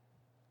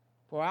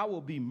 for I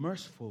will be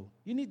merciful.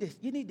 You need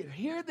to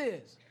hear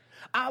this.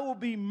 I will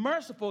be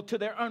merciful to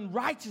their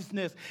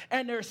unrighteousness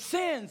and their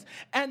sins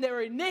and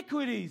their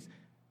iniquities.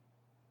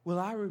 Will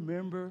I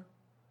remember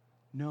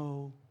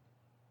no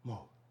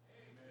more?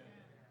 Amen.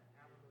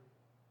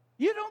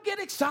 You don't get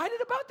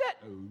excited about that?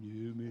 Oh,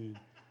 yeah, man.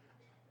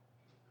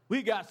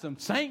 We got some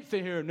saints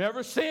in here,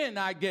 never sinned,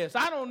 I guess.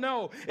 I don't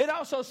know. It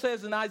also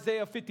says in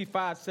Isaiah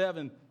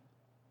 55:7,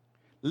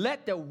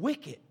 let the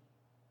wicked.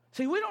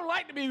 See, we don't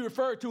like to be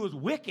referred to as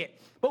wicked,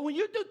 but when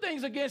you do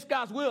things against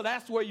God's will,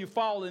 that's where you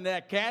fall in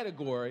that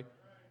category.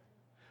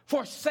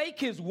 Forsake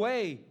his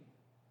way,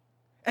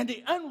 and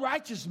the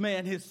unrighteous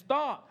man his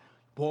thought.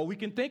 Boy, we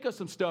can think of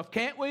some stuff,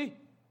 can't we?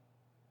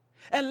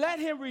 And let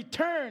him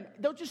return.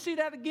 Don't you see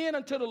that again?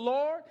 Unto the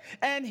Lord,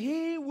 and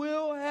he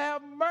will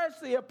have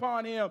mercy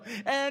upon him.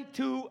 And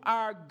to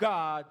our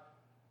God,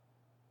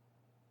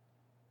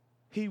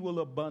 he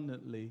will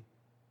abundantly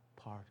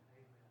pardon.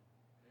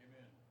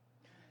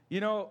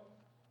 Amen.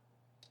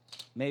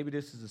 Maybe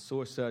this is a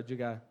sore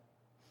subject,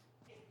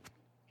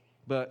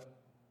 but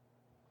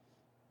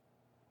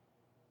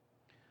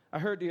I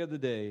heard the other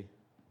day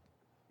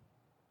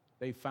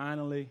they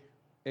finally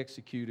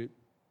executed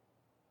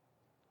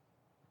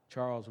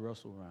Charles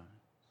Russell Rhines.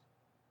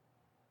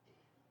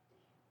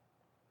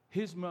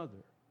 His mother,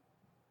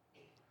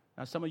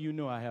 now some of you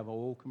know I have an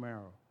old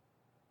Camaro.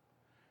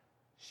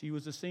 She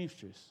was a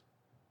seamstress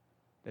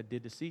that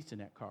did the seats in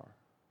that car.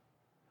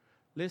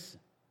 Listen,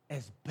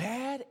 as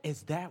bad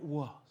as that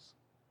was,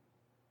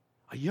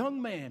 a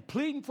young man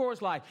pleading for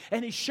his life,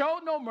 and he showed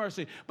no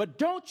mercy. But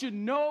don't you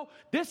know,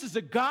 this is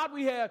the God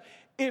we have.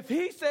 If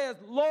he says,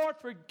 Lord,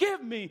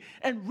 forgive me,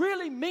 and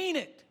really mean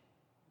it.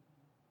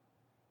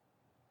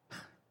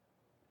 Amen.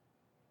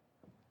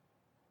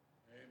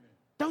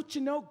 Don't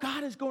you know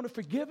God is going to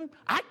forgive him?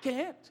 I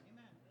can't. Amen.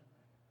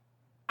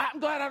 I'm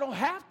glad I don't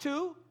have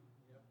to.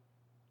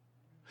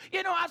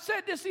 Yep. I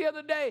said this the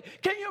other day.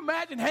 Can you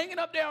imagine hanging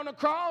up there on the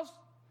cross?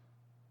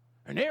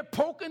 And they're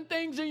poking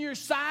things in your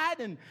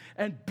side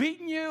and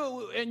beating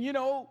you,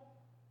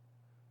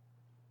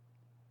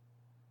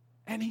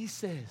 and he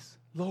says,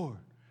 Lord,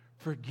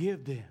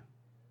 forgive them.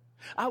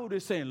 I would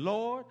have said,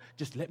 Lord,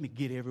 just let me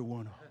get every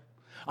one of them.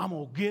 I'm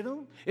going to get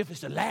them if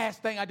it's the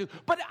last thing I do.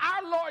 But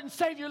our Lord and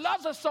Savior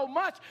loves us so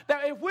much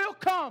that if we'll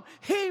come,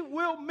 he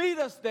will meet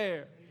us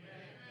there.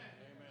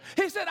 Amen.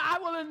 He said, I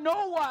will in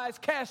no wise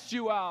cast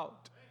you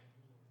out.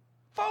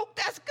 Folks,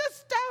 that's good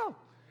stuff.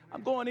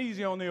 I'm going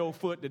easy on the old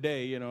foot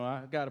today.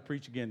 I got to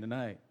preach again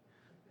tonight.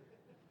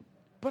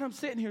 But I'm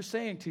sitting here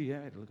saying to you,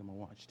 I had to look at my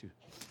watch too,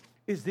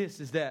 is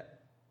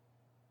that,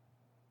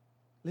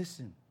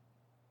 listen,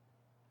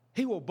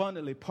 he will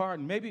abundantly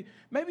pardon. Maybe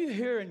you're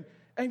here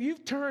and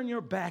you've turned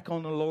your back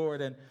on the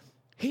Lord and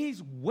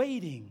he's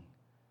waiting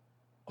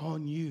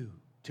on you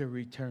to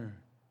return.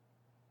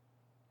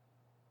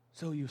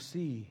 So you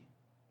see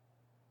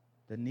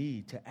the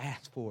need to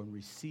ask for and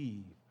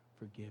receive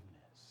forgiveness.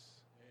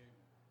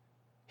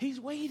 He's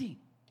waiting.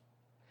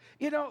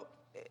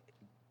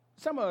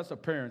 Some of us are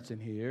parents in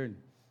here,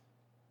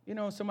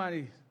 and some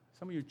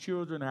of your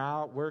children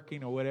are out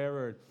working or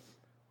whatever,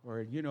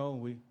 and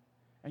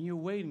you're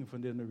waiting for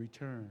them to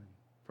return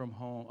from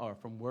home or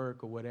from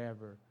work or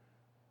whatever.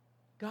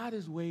 God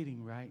is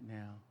waiting right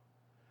now.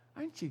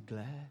 Aren't you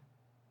glad?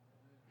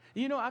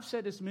 I've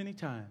said this many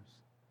times.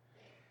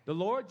 The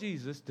Lord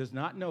Jesus does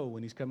not know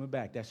when he's coming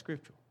back. That's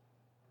scriptural.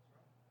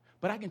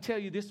 But I can tell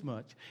you this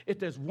much. If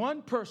there's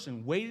one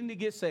person waiting to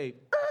get saved,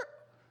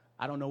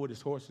 I don't know what his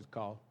horse is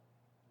called.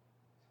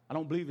 I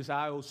don't believe it's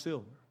I.O.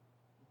 Silver.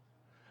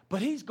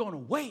 But he's going to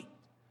wait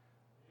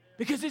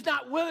because he's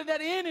not willing that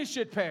any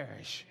should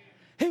perish.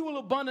 He will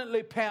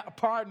abundantly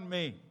pardon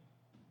me.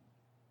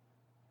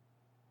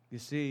 You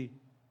see,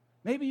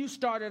 maybe you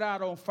started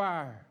out on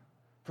fire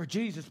for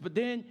Jesus, but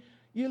then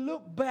you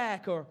look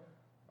back or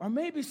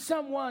maybe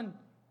someone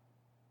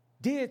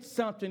did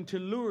something to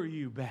lure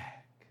you back.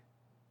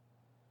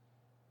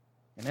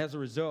 And as a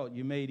result,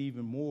 you made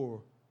even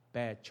more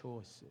bad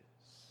choices.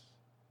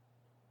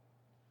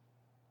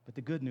 But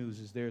the good news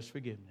is there's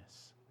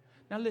forgiveness.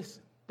 Now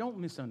listen, don't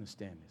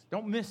misunderstand this.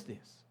 Don't miss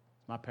this.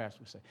 My pastor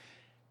would say,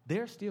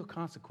 there are still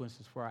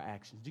consequences for our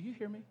actions. Do you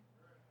hear me?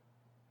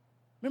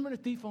 Remember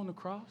the thief on the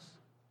cross?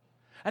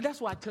 And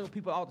that's why I tell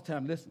people all the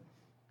time, listen,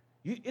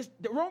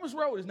 the Romans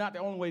road is not the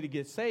only way to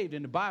get saved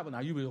in the Bible. Now,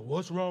 you be like,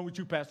 what's wrong with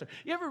you, Pastor?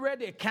 You ever read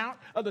the account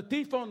of the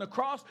thief on the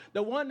cross?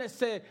 The one that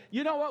said,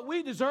 you know what?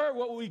 We deserve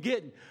what we're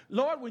getting.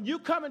 Lord, when you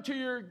come into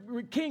your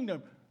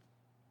kingdom,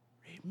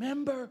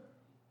 remember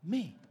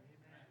me.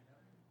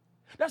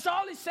 That's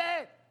all he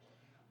said.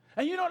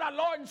 And you know what our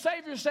Lord and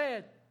Savior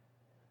said?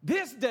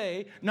 This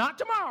day, not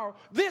tomorrow,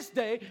 this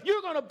day,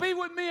 you're going to be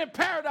with me in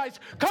paradise.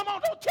 Come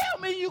on, don't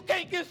tell me you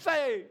can't get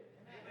saved.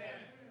 Amen.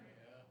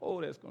 Oh,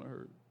 that's going to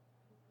hurt.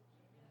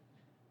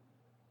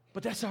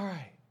 But that's all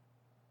right.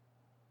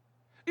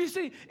 You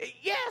see,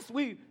 yes, let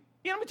me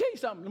tell you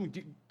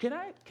something. Can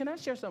I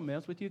share something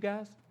else with you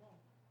guys?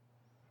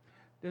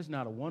 There's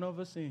not a one of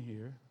us in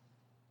here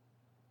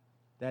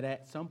that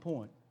at some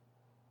point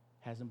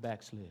hasn't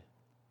backslid.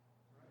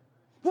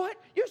 What?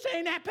 You're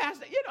saying that,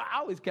 Pastor? You know, I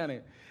always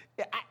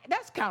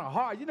that's kind of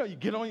hard. You know, you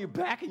get on your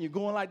back and you're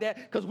going like that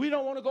because we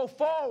don't want to go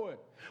forward.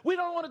 We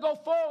don't want to go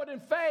forward in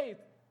faith.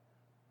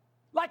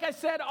 Like I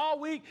said all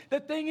week, the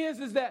thing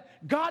is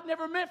that God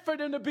never meant for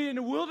them to be in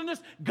the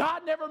wilderness.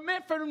 God never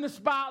meant for them to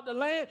spy out the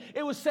land.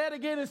 It was said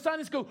again in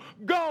Sunday school,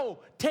 go,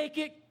 take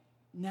it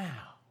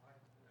now.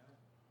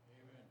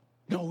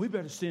 No, we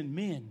better send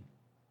men.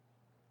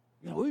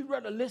 You know, we'd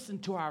rather listen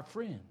to our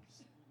friends.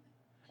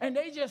 And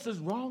they just as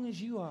wrong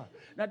as you are.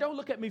 Now, don't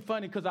look at me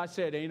funny because I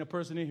said there ain't a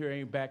person in here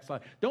ain't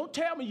backslide. Don't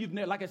tell me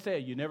like I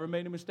said, you never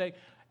made a mistake.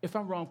 If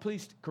I'm wrong,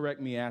 please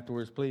correct me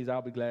afterwards, please.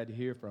 I'll be glad to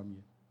hear from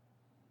you.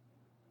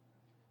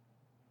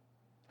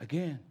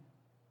 Again.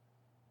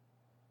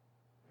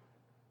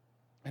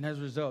 And as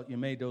a result, you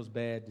made those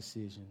bad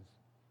decisions.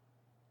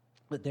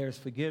 But there's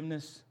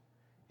forgiveness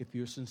if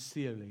you're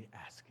sincerely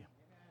asking.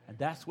 And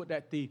that's what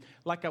that thief,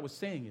 like I was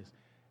saying, is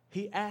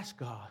he asked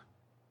God,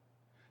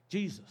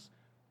 Jesus,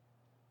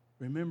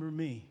 remember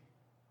me.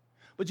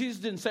 But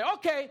Jesus didn't say,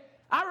 okay,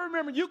 I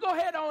remember. You go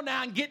ahead on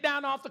now and get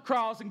down off the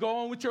cross and go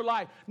on with your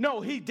life. No,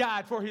 he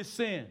died for his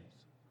sins.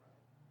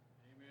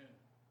 Amen.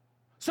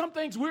 Some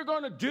things we're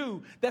going to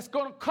do that's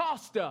going to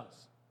cost us.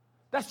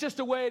 That's just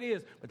the way it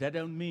is. But that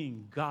doesn't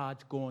mean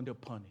God's going to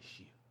punish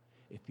you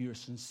if you're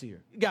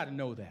sincere. You got to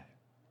know that.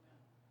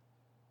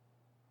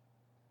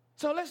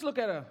 So let's look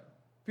at a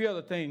few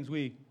other things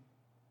we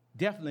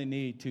definitely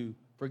need to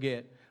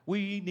forget.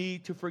 We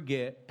need to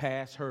forget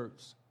past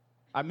hurts.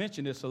 I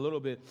mentioned this a little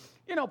bit.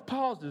 You know,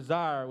 Paul's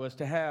desire was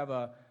to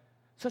have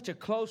such a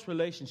close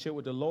relationship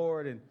with the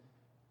Lord. And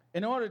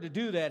in order to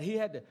do that, he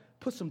had to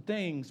put some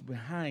things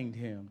behind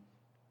him.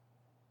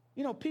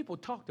 You know, people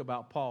talked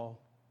about Paul.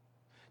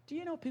 Do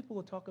you know people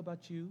will talk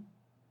about you?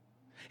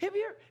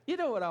 You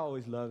know what? I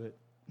always love it.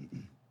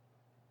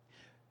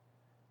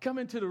 Come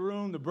into the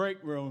room, the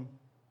break room.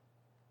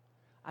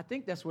 I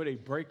think that's where they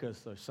break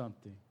us or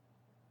something.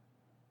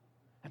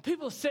 And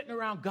people are sitting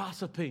around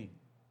gossiping.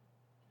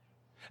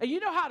 And you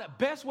know how the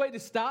best way to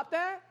stop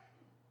that?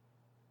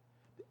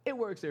 It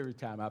works every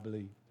time, I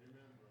believe.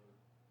 Amen,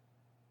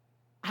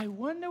 I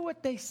wonder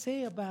what they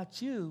say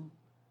about you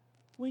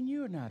when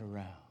you're not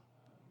around.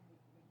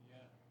 Yeah.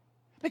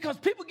 Because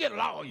people get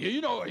along.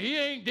 You know, he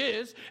ain't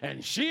this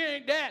and she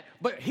ain't that,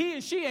 but he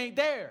and she ain't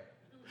there.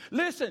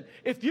 Listen,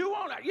 if you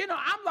want to,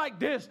 I'm like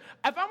this.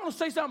 If I'm going to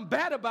say something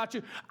bad about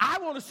you, I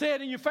want to say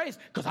it in your face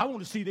because I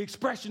want to see the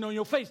expression on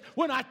your face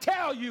when I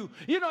tell you.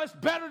 It's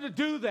better to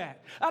do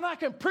that. And I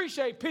can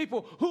appreciate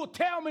people who will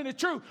tell me the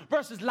truth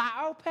versus lie.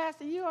 Oh,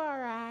 Pastor, you all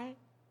right.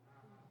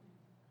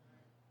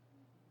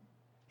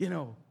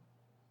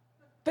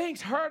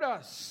 Things hurt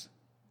us.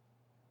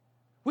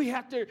 We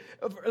have to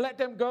let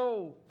them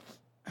go.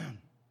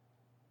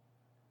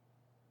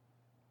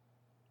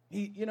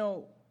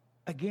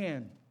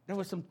 Again, there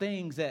were some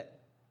things that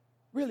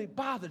really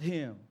bothered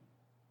him.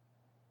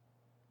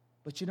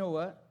 But you know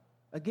what?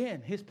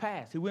 Again, his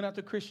past. He went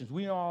after Christians.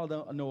 We all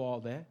know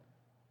all that.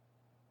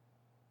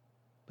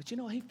 But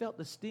he felt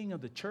the sting of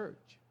the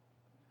church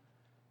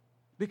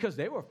because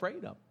they were afraid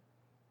of him.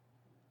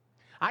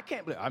 I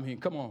can't believe,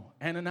 come on,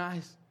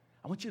 Ananias.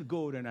 I want you to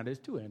go over there. Now, there's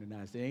two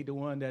Ananias. There ain't the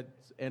one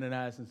that's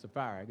Ananias and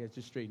Sapphira. I guess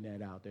just straighten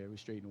that out there. We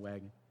straighten the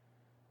wagon.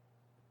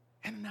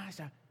 Ananias,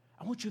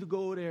 I want you to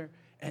go over there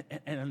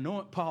and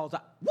anoint Paul's eye.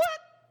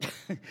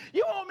 What?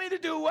 You want me to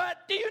do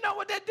what? Do you know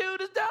what that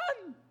dude has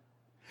done?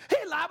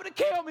 He's liable to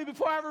kill me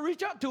before I ever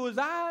reach up to his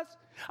eyes.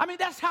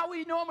 That's how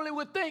we normally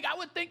would think. I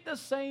would think the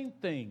same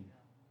thing.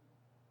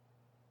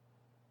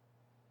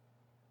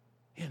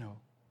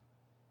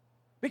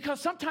 Because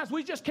sometimes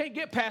we just can't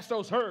get past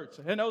those hurts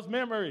and those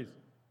memories.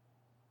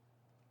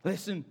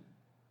 Listen,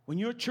 when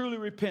you're truly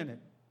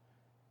repentant,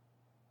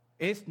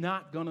 it's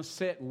not going to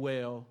sit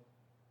well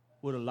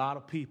with a lot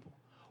of people.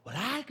 Well,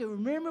 I can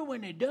remember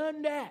when they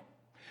done that.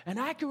 And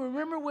I can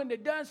remember when they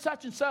done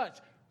such and such.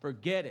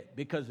 Forget it,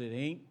 because it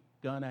ain't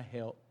going to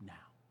help now.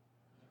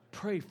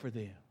 Pray for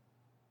them.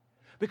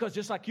 Because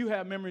just like you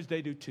have memories,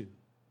 they do too.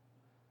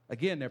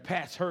 Again, their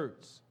past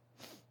hurts.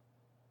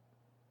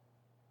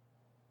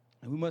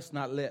 And we must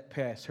not let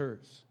past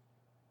hurts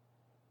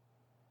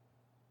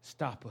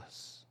stop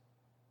us.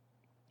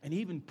 And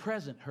even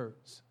present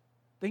hurts.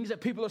 Things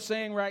that people are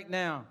saying right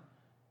now.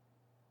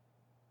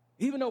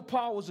 Even though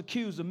Paul was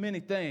accused of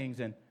many things,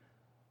 and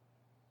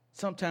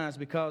sometimes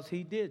because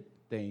he did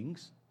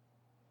things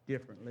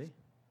differently.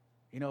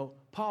 You know,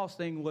 Paul's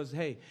thing was,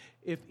 hey,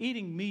 if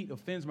eating meat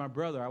offends my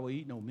brother, I will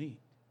eat no meat.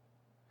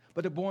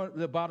 But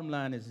the bottom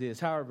line is this.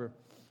 However,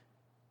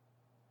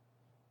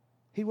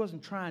 he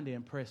wasn't trying to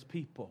impress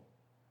people.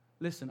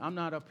 Listen, I'm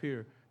not up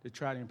here to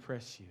try to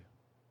impress you.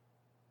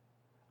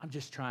 I'm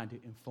just trying to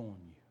inform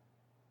you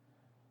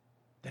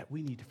that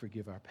we need to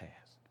forget our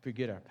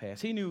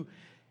past. He knew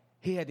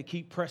he had to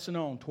keep pressing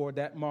on toward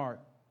that mark.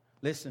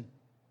 Listen,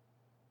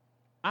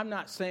 I'm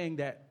not saying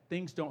that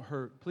things don't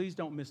hurt. Please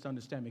don't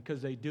misunderstand me,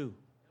 because they do.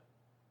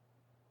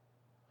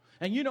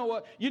 And you know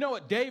what? You know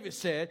what David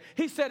said?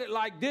 He said it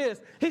like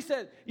this. He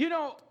said, you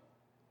know,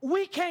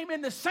 we came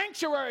in the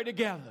sanctuary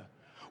together.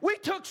 We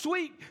took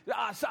sweet,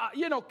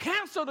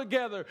 counsel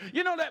together.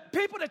 You know, that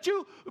people that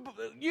you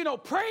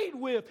prayed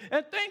with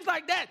and things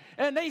like that.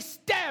 And they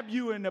stab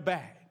you in the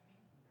back.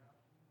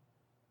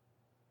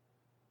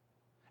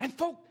 And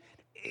folk,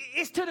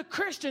 it's to the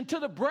Christian, to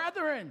the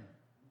brethren.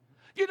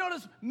 You know,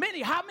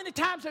 how many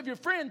times have your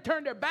friend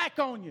turned their back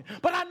on you?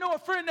 But I know a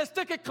friend that's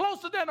sticking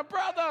closer than a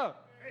brother.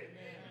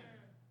 Amen.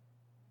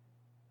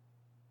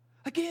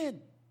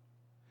 Again,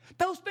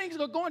 those things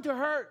are going to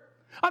hurt.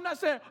 I'm not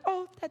saying,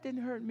 oh, that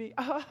didn't hurt me.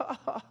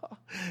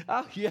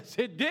 Oh, yes,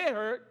 it did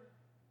hurt.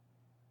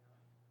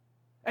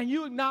 And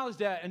you acknowledge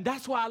that, and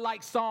that's why I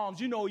like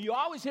Psalms. You know, you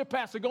always hear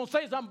Pastor going to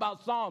say something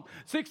about Psalm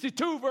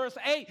 62, verse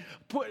 8.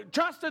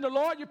 Trust in the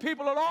Lord, your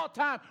people at all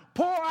times.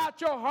 Pour out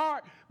your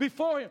heart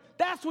before him.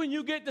 That's when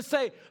you get to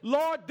say,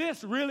 Lord,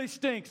 this really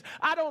stinks.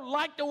 I don't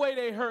like the way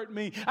they hurt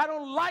me. I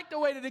don't like the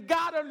way that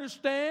God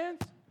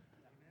understands.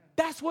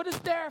 That's what it's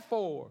there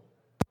for.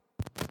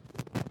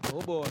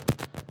 Oh, boy.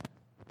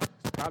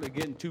 It's probably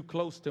getting too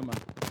close to my...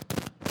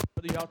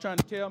 Are y'all trying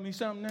to tell me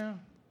something now?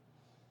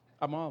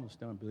 I'm almost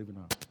done, believe it or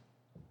not.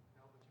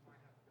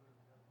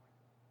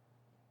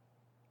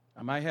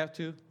 I might have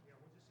to.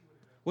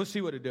 We'll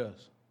see what it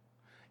does.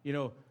 You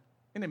know,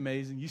 isn't it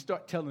amazing? You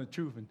start telling the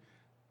truth, and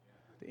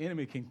the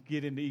enemy can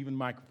get into even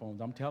microphones.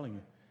 I'm telling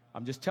you.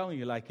 I'm just telling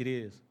you like it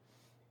is.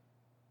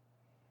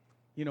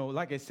 You know,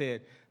 like I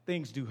said,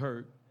 things do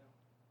hurt.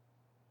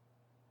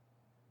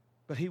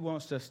 But he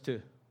wants us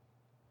to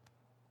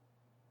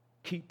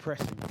keep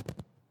pressing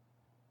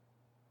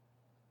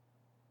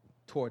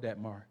toward that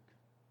mark.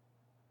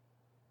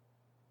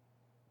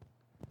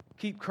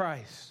 Keep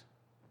Christ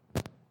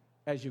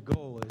as your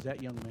goal, as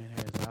that young man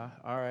has.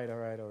 All right.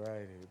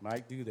 It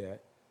might do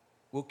that.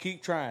 We'll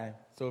keep trying.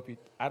 So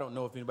I don't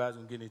know if anybody's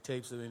going to get any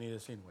tapes of any of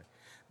this anyway.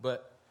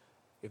 But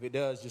if it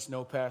does, just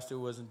know Pastor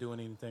wasn't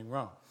doing anything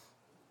wrong.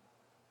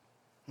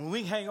 When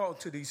we hang on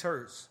to these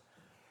hurts,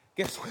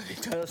 guess what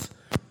it does?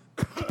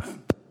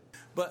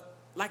 But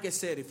like I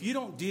said, if you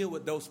don't deal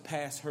with those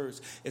past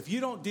hurts, if you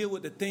don't deal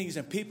with the things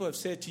that people have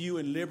said to you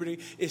in Liberty,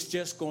 it's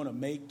just going to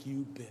make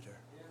you bitter.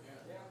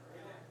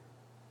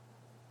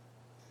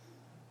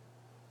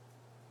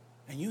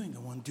 And you ain't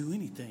going to want to do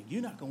anything.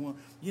 You're not going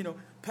to want,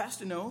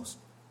 Pastor knows.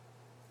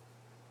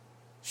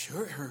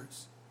 Sure, it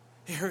hurts.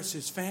 It hurts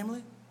his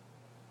family.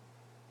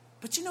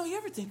 But you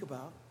ever think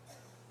about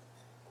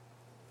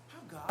how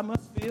God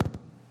must feel?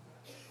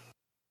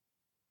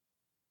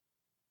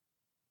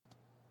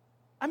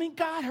 I mean,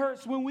 God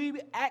hurts when we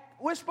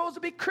act. We're supposed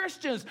to be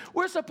Christians.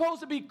 We're supposed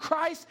to be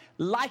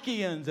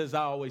Christ-likeians, as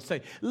I always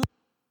say.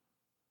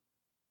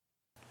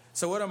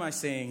 So what am I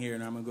saying here,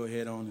 and I'm going to go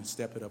ahead on and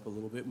step it up a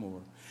little bit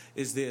more,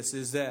 is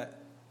that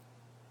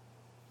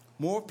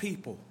more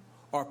people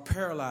are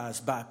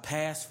paralyzed by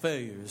past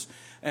failures,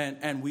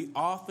 and we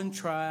often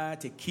try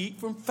to keep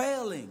from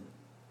failing.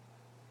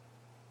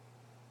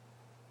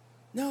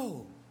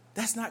 No,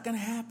 that's not going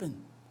to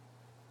happen.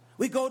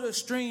 We go to a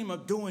stream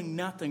of doing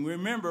nothing.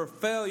 Remember,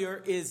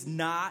 failure is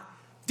not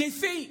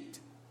defeat.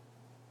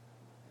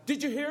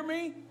 Did you hear me?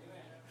 Amen.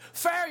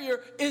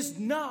 Failure is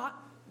not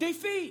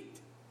defeat.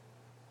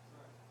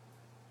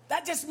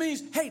 That just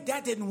means, hey,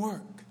 that didn't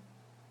work.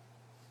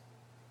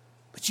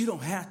 But you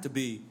don't have to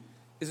be.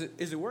 Is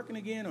it working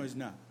again or is it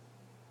not?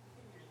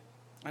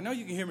 I know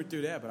you can hear me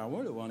through that, but I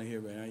really want to hear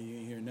it. You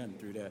ain't hearing nothing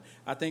through that.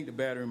 I think the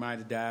battery might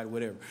have died,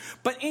 whatever.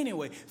 But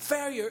anyway,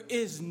 failure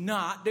is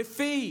not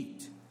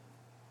defeat.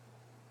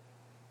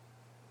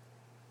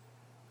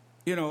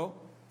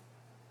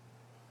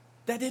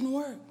 That didn't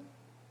work.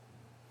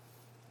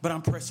 But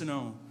I'm pressing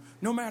on.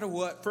 No matter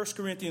what, 1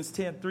 Corinthians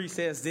 10:3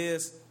 says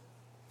this.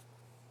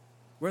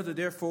 Whether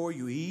therefore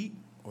you eat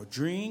or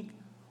drink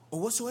or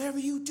whatsoever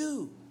you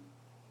do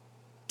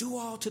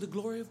all to the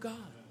glory of God.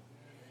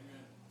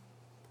 Amen.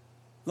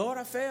 Lord,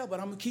 I failed, but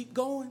I'm going to keep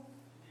going.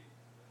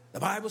 The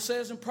Bible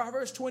says in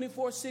Proverbs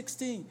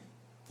 24:16,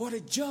 for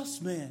the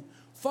just man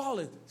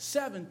falleth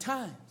 7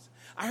 times.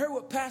 I heard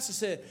what Pastor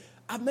said.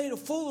 I've made a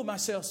fool of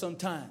myself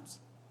sometimes.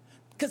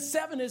 Because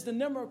 7 is the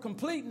number of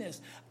completeness.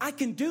 I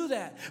can do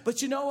that.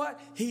 But you know what?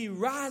 He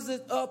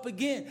rises up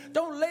again.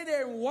 Don't lay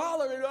there and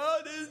wallow and,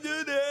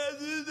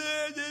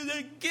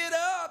 get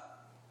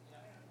up.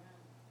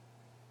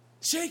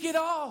 Shake it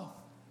off.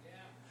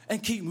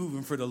 And keep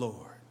moving for the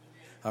Lord.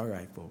 All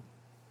right, folks.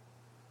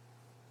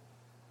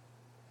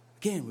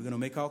 Again, we're going to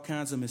make all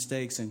kinds of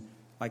mistakes. And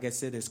like I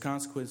said, there's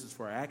consequences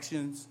for our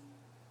actions.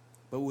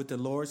 But with the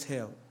Lord's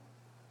help,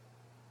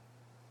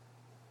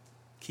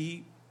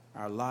 keep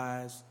our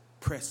lives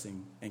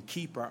pressing and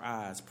keep our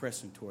eyes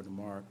pressing toward the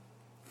mark.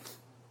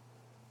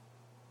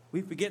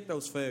 We forget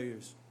those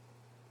failures.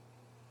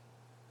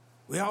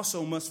 We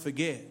also must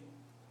forget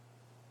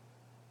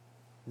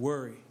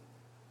worry.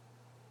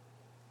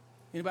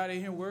 Anybody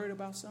in here worried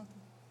about something?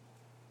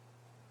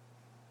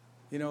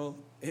 You know,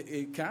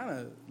 it kind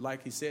of,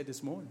 like he said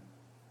this morning.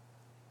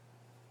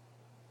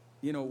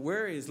 You know,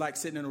 worry is like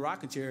sitting in a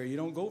rocking chair. You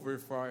don't go very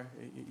far.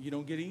 You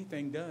don't get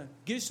anything done.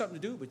 Give you something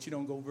to do, but you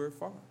don't go very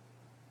far.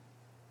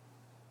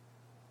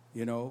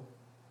 You know,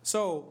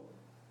 so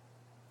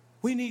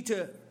we need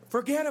to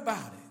forget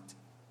about it.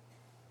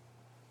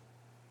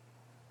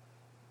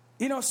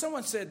 You know,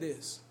 someone said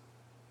this.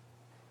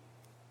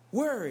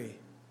 Worry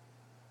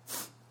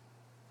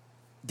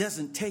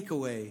doesn't take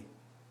away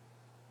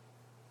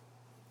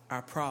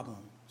our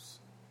problems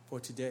for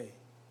today.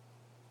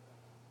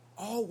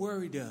 All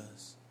worry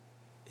does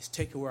is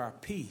take away our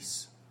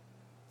peace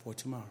for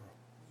tomorrow.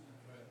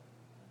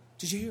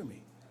 Did you hear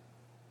me?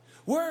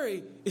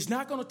 Worry is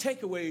not going to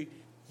take away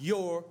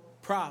your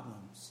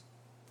problems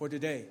for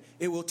today.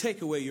 It will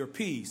take away your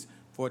peace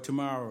for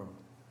tomorrow.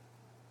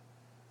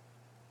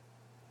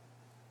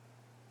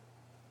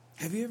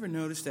 Have you ever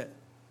noticed that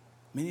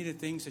many of the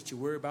things that you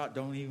worry about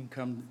don't even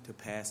come to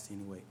pass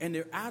anyway? And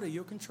they're out of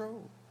your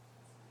control.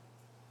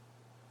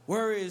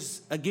 Worry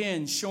is,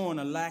 again, showing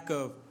a lack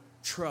of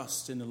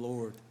trust in the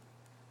Lord.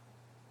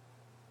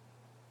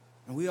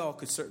 And we all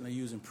could certainly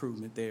use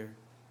improvement there.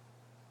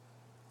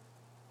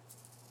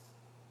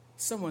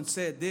 Someone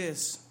said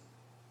this.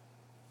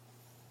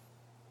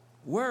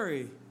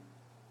 Worry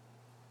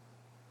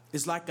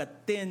is like a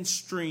thin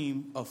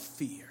stream of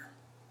fear.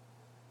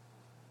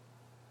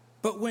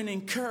 But when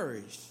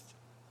encouraged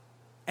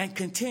and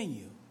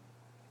continue,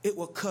 it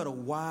will cut a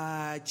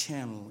wide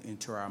channel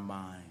into our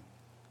mind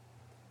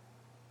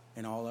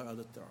and all our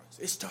other thoughts.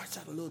 It starts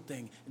out a little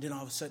thing, and then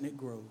all of a sudden it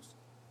grows.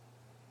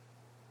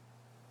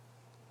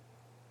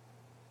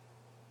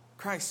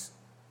 Christ,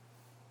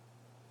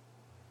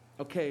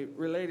 okay,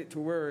 related to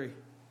worry.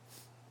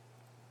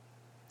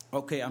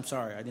 Okay, I'm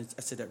sorry,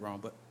 I said that wrong.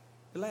 But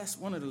the last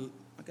one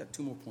I got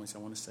 2 more points I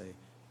want to say.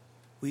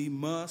 We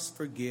must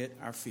forget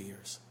our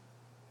fears.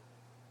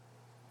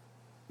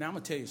 Now, I'm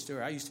going to tell you a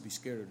story. I used to be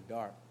scared of the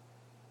dark.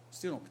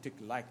 Still don't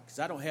particularly like it because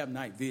I don't have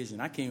night vision.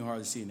 I can't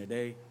hardly see in the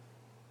day.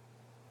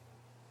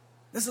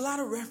 There's a lot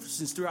of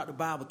references throughout the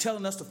Bible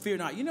telling us to fear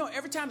not. You know,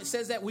 every time it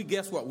says that, we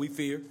guess what? We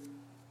fear.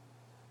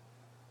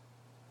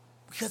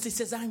 Because it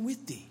says, I'm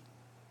with thee.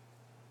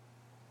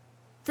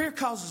 Fear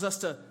causes us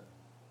to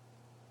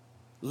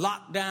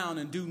lock down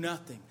and do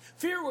nothing.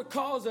 Fear would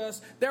cause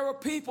us, there were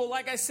people,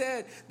 like I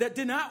said, that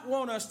did not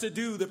want us to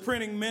do the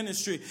printing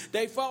ministry.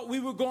 They thought we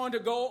were going to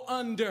go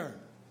under.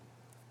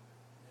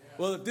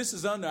 Well, if this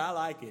is under, I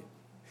like it.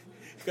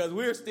 Because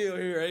we're still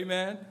here,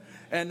 amen?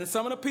 And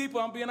some of the people,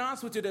 I'm being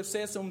honest with you, that have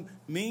said some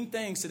mean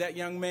things to that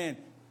young man,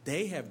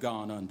 they have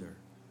gone under.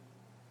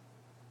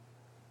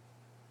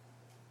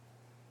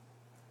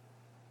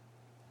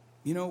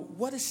 You know,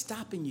 what is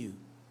stopping you?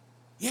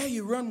 Yeah,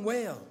 you run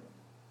well.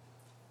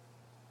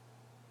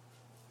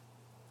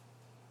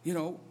 You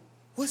know,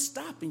 what's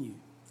stopping you?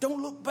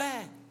 Don't look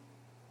back.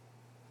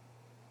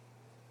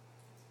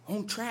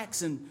 On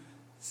tracks and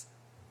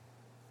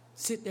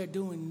sit there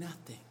doing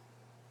nothing.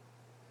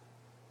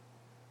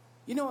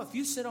 You know, if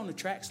you sit on the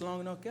tracks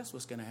long enough, guess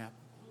what's going to happen?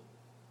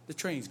 The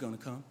train's going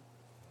to come.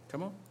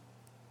 Come on.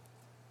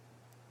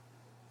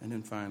 And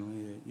then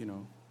finally, you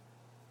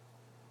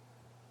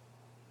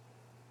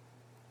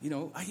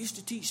know, I used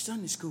to teach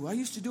Sunday school. I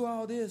used to do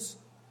all this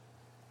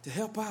to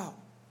help out.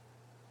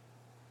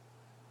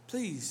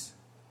 Please,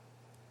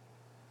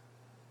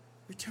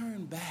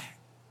 return back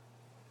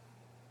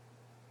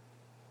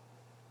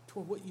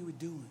toward what you were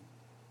doing.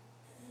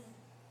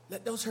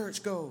 Let those hurts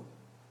go.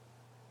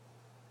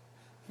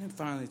 And then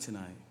finally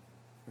tonight,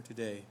 or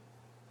today,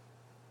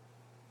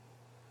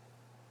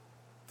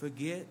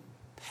 forget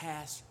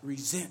past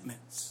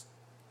resentments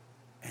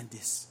and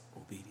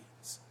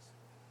disobedience.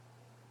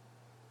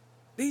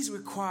 These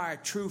require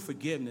true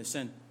forgiveness.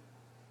 And,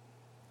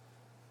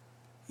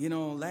 you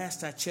know,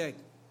 last I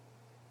checked,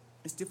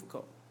 it's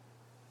difficult.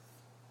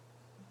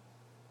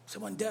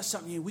 Someone does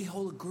something and we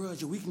hold a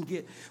grudge, or we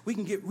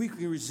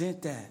can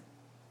resent that.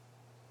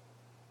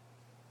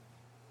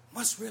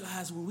 Must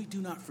realize when we do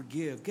not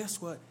forgive,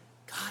 guess what?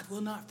 God will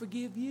not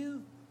forgive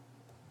you.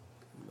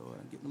 Lord,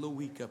 I'm getting a little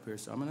weak up here,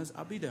 so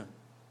I'll be done.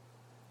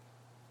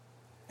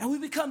 And we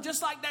become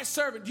just like that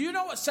servant. Do you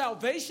know what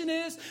salvation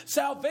is?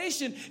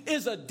 Salvation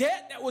is a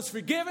debt that was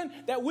forgiven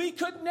that we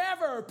could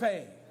never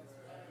pay.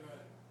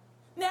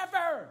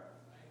 Never.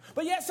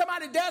 But yet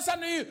somebody does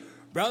something to you.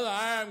 Brother,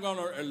 I am going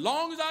to, as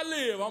long as I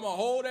live, I'm going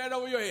to hold that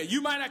over your head.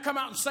 You might not come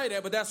out and say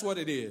that, but that's what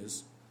it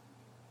is.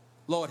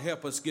 Lord,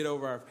 help us get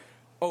over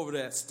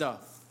that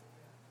stuff.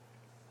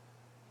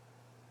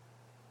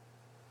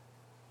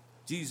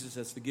 Jesus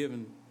has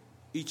forgiven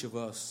each of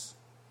us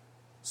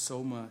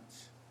so much.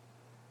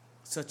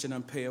 Such an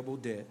unpayable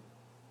debt.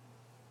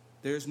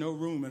 There's no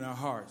room in our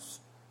hearts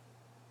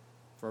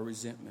for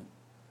resentment.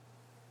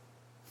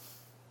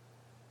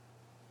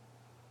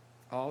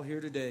 All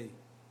here today,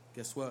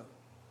 guess what?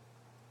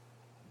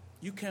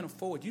 You can't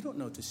afford. You don't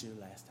know if this is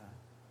your last time.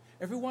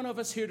 Every one of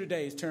us here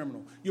today is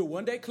terminal. You're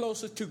one day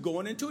closer to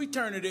going into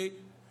eternity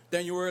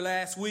than you were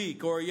last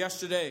week or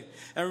yesterday.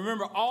 And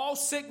remember, all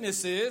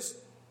sicknesses,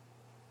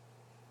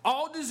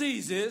 all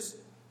diseases,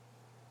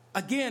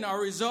 again, are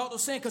a result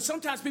of sin. Because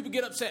sometimes people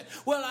get upset.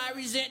 Well, I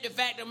resent the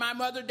fact that my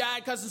mother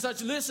died because of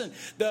such. Listen,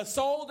 the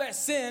soul that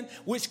sinned,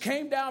 which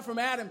came down from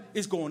Adam,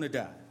 is going to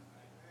die.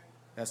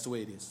 That's the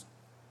way it is.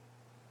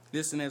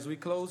 Listen, as we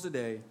close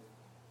today,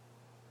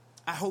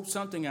 I hope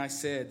something I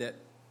said that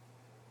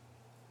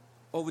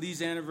over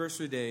these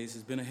anniversary days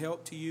has been a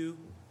help to you.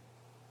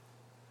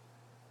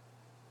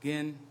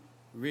 Again,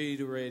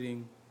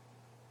 reiterating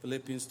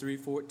Philippians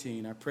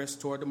 3:14, I press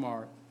toward the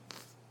mark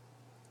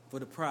for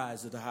the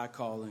prize of the high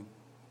calling.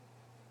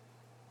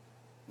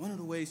 One of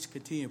the ways to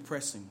continue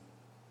pressing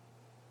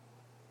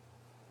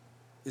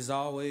is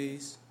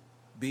always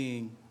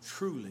being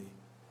truly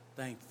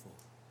thankful.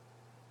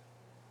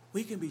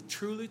 We can be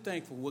truly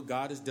thankful for what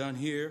God has done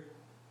here.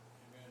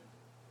 Amen.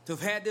 To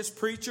have had this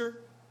preacher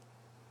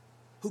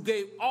who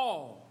gave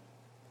all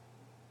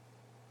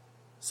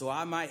so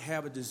I might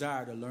have a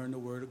desire to learn the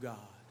Word of God.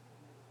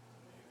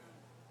 Amen.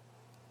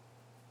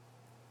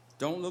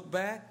 Don't look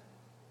back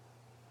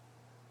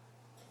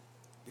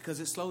because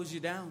it slows you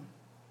down.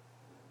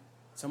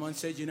 Someone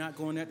said you're not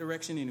going that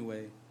direction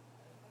anyway.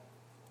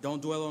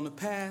 Don't dwell on the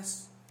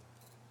past.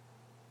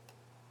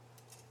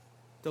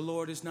 The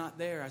Lord is not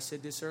there. I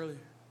said this earlier.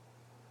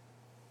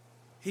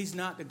 He's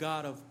not the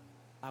God of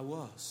I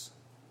was.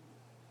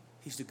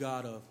 He's the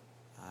God of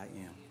I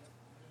am.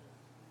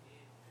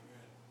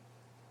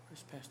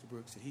 Where's Pastor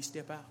Brooks? Did he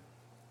step out?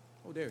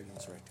 Oh, there he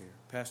is right there.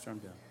 Pastor, I'm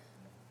done.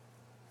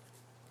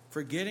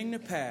 Forgetting the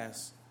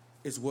past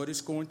is what it's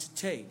going to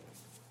take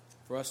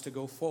for us to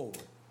go forward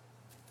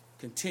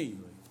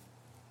continually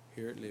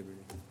here at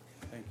Liberty.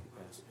 Thank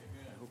you, Pastor.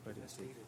 I hope I didn't say that.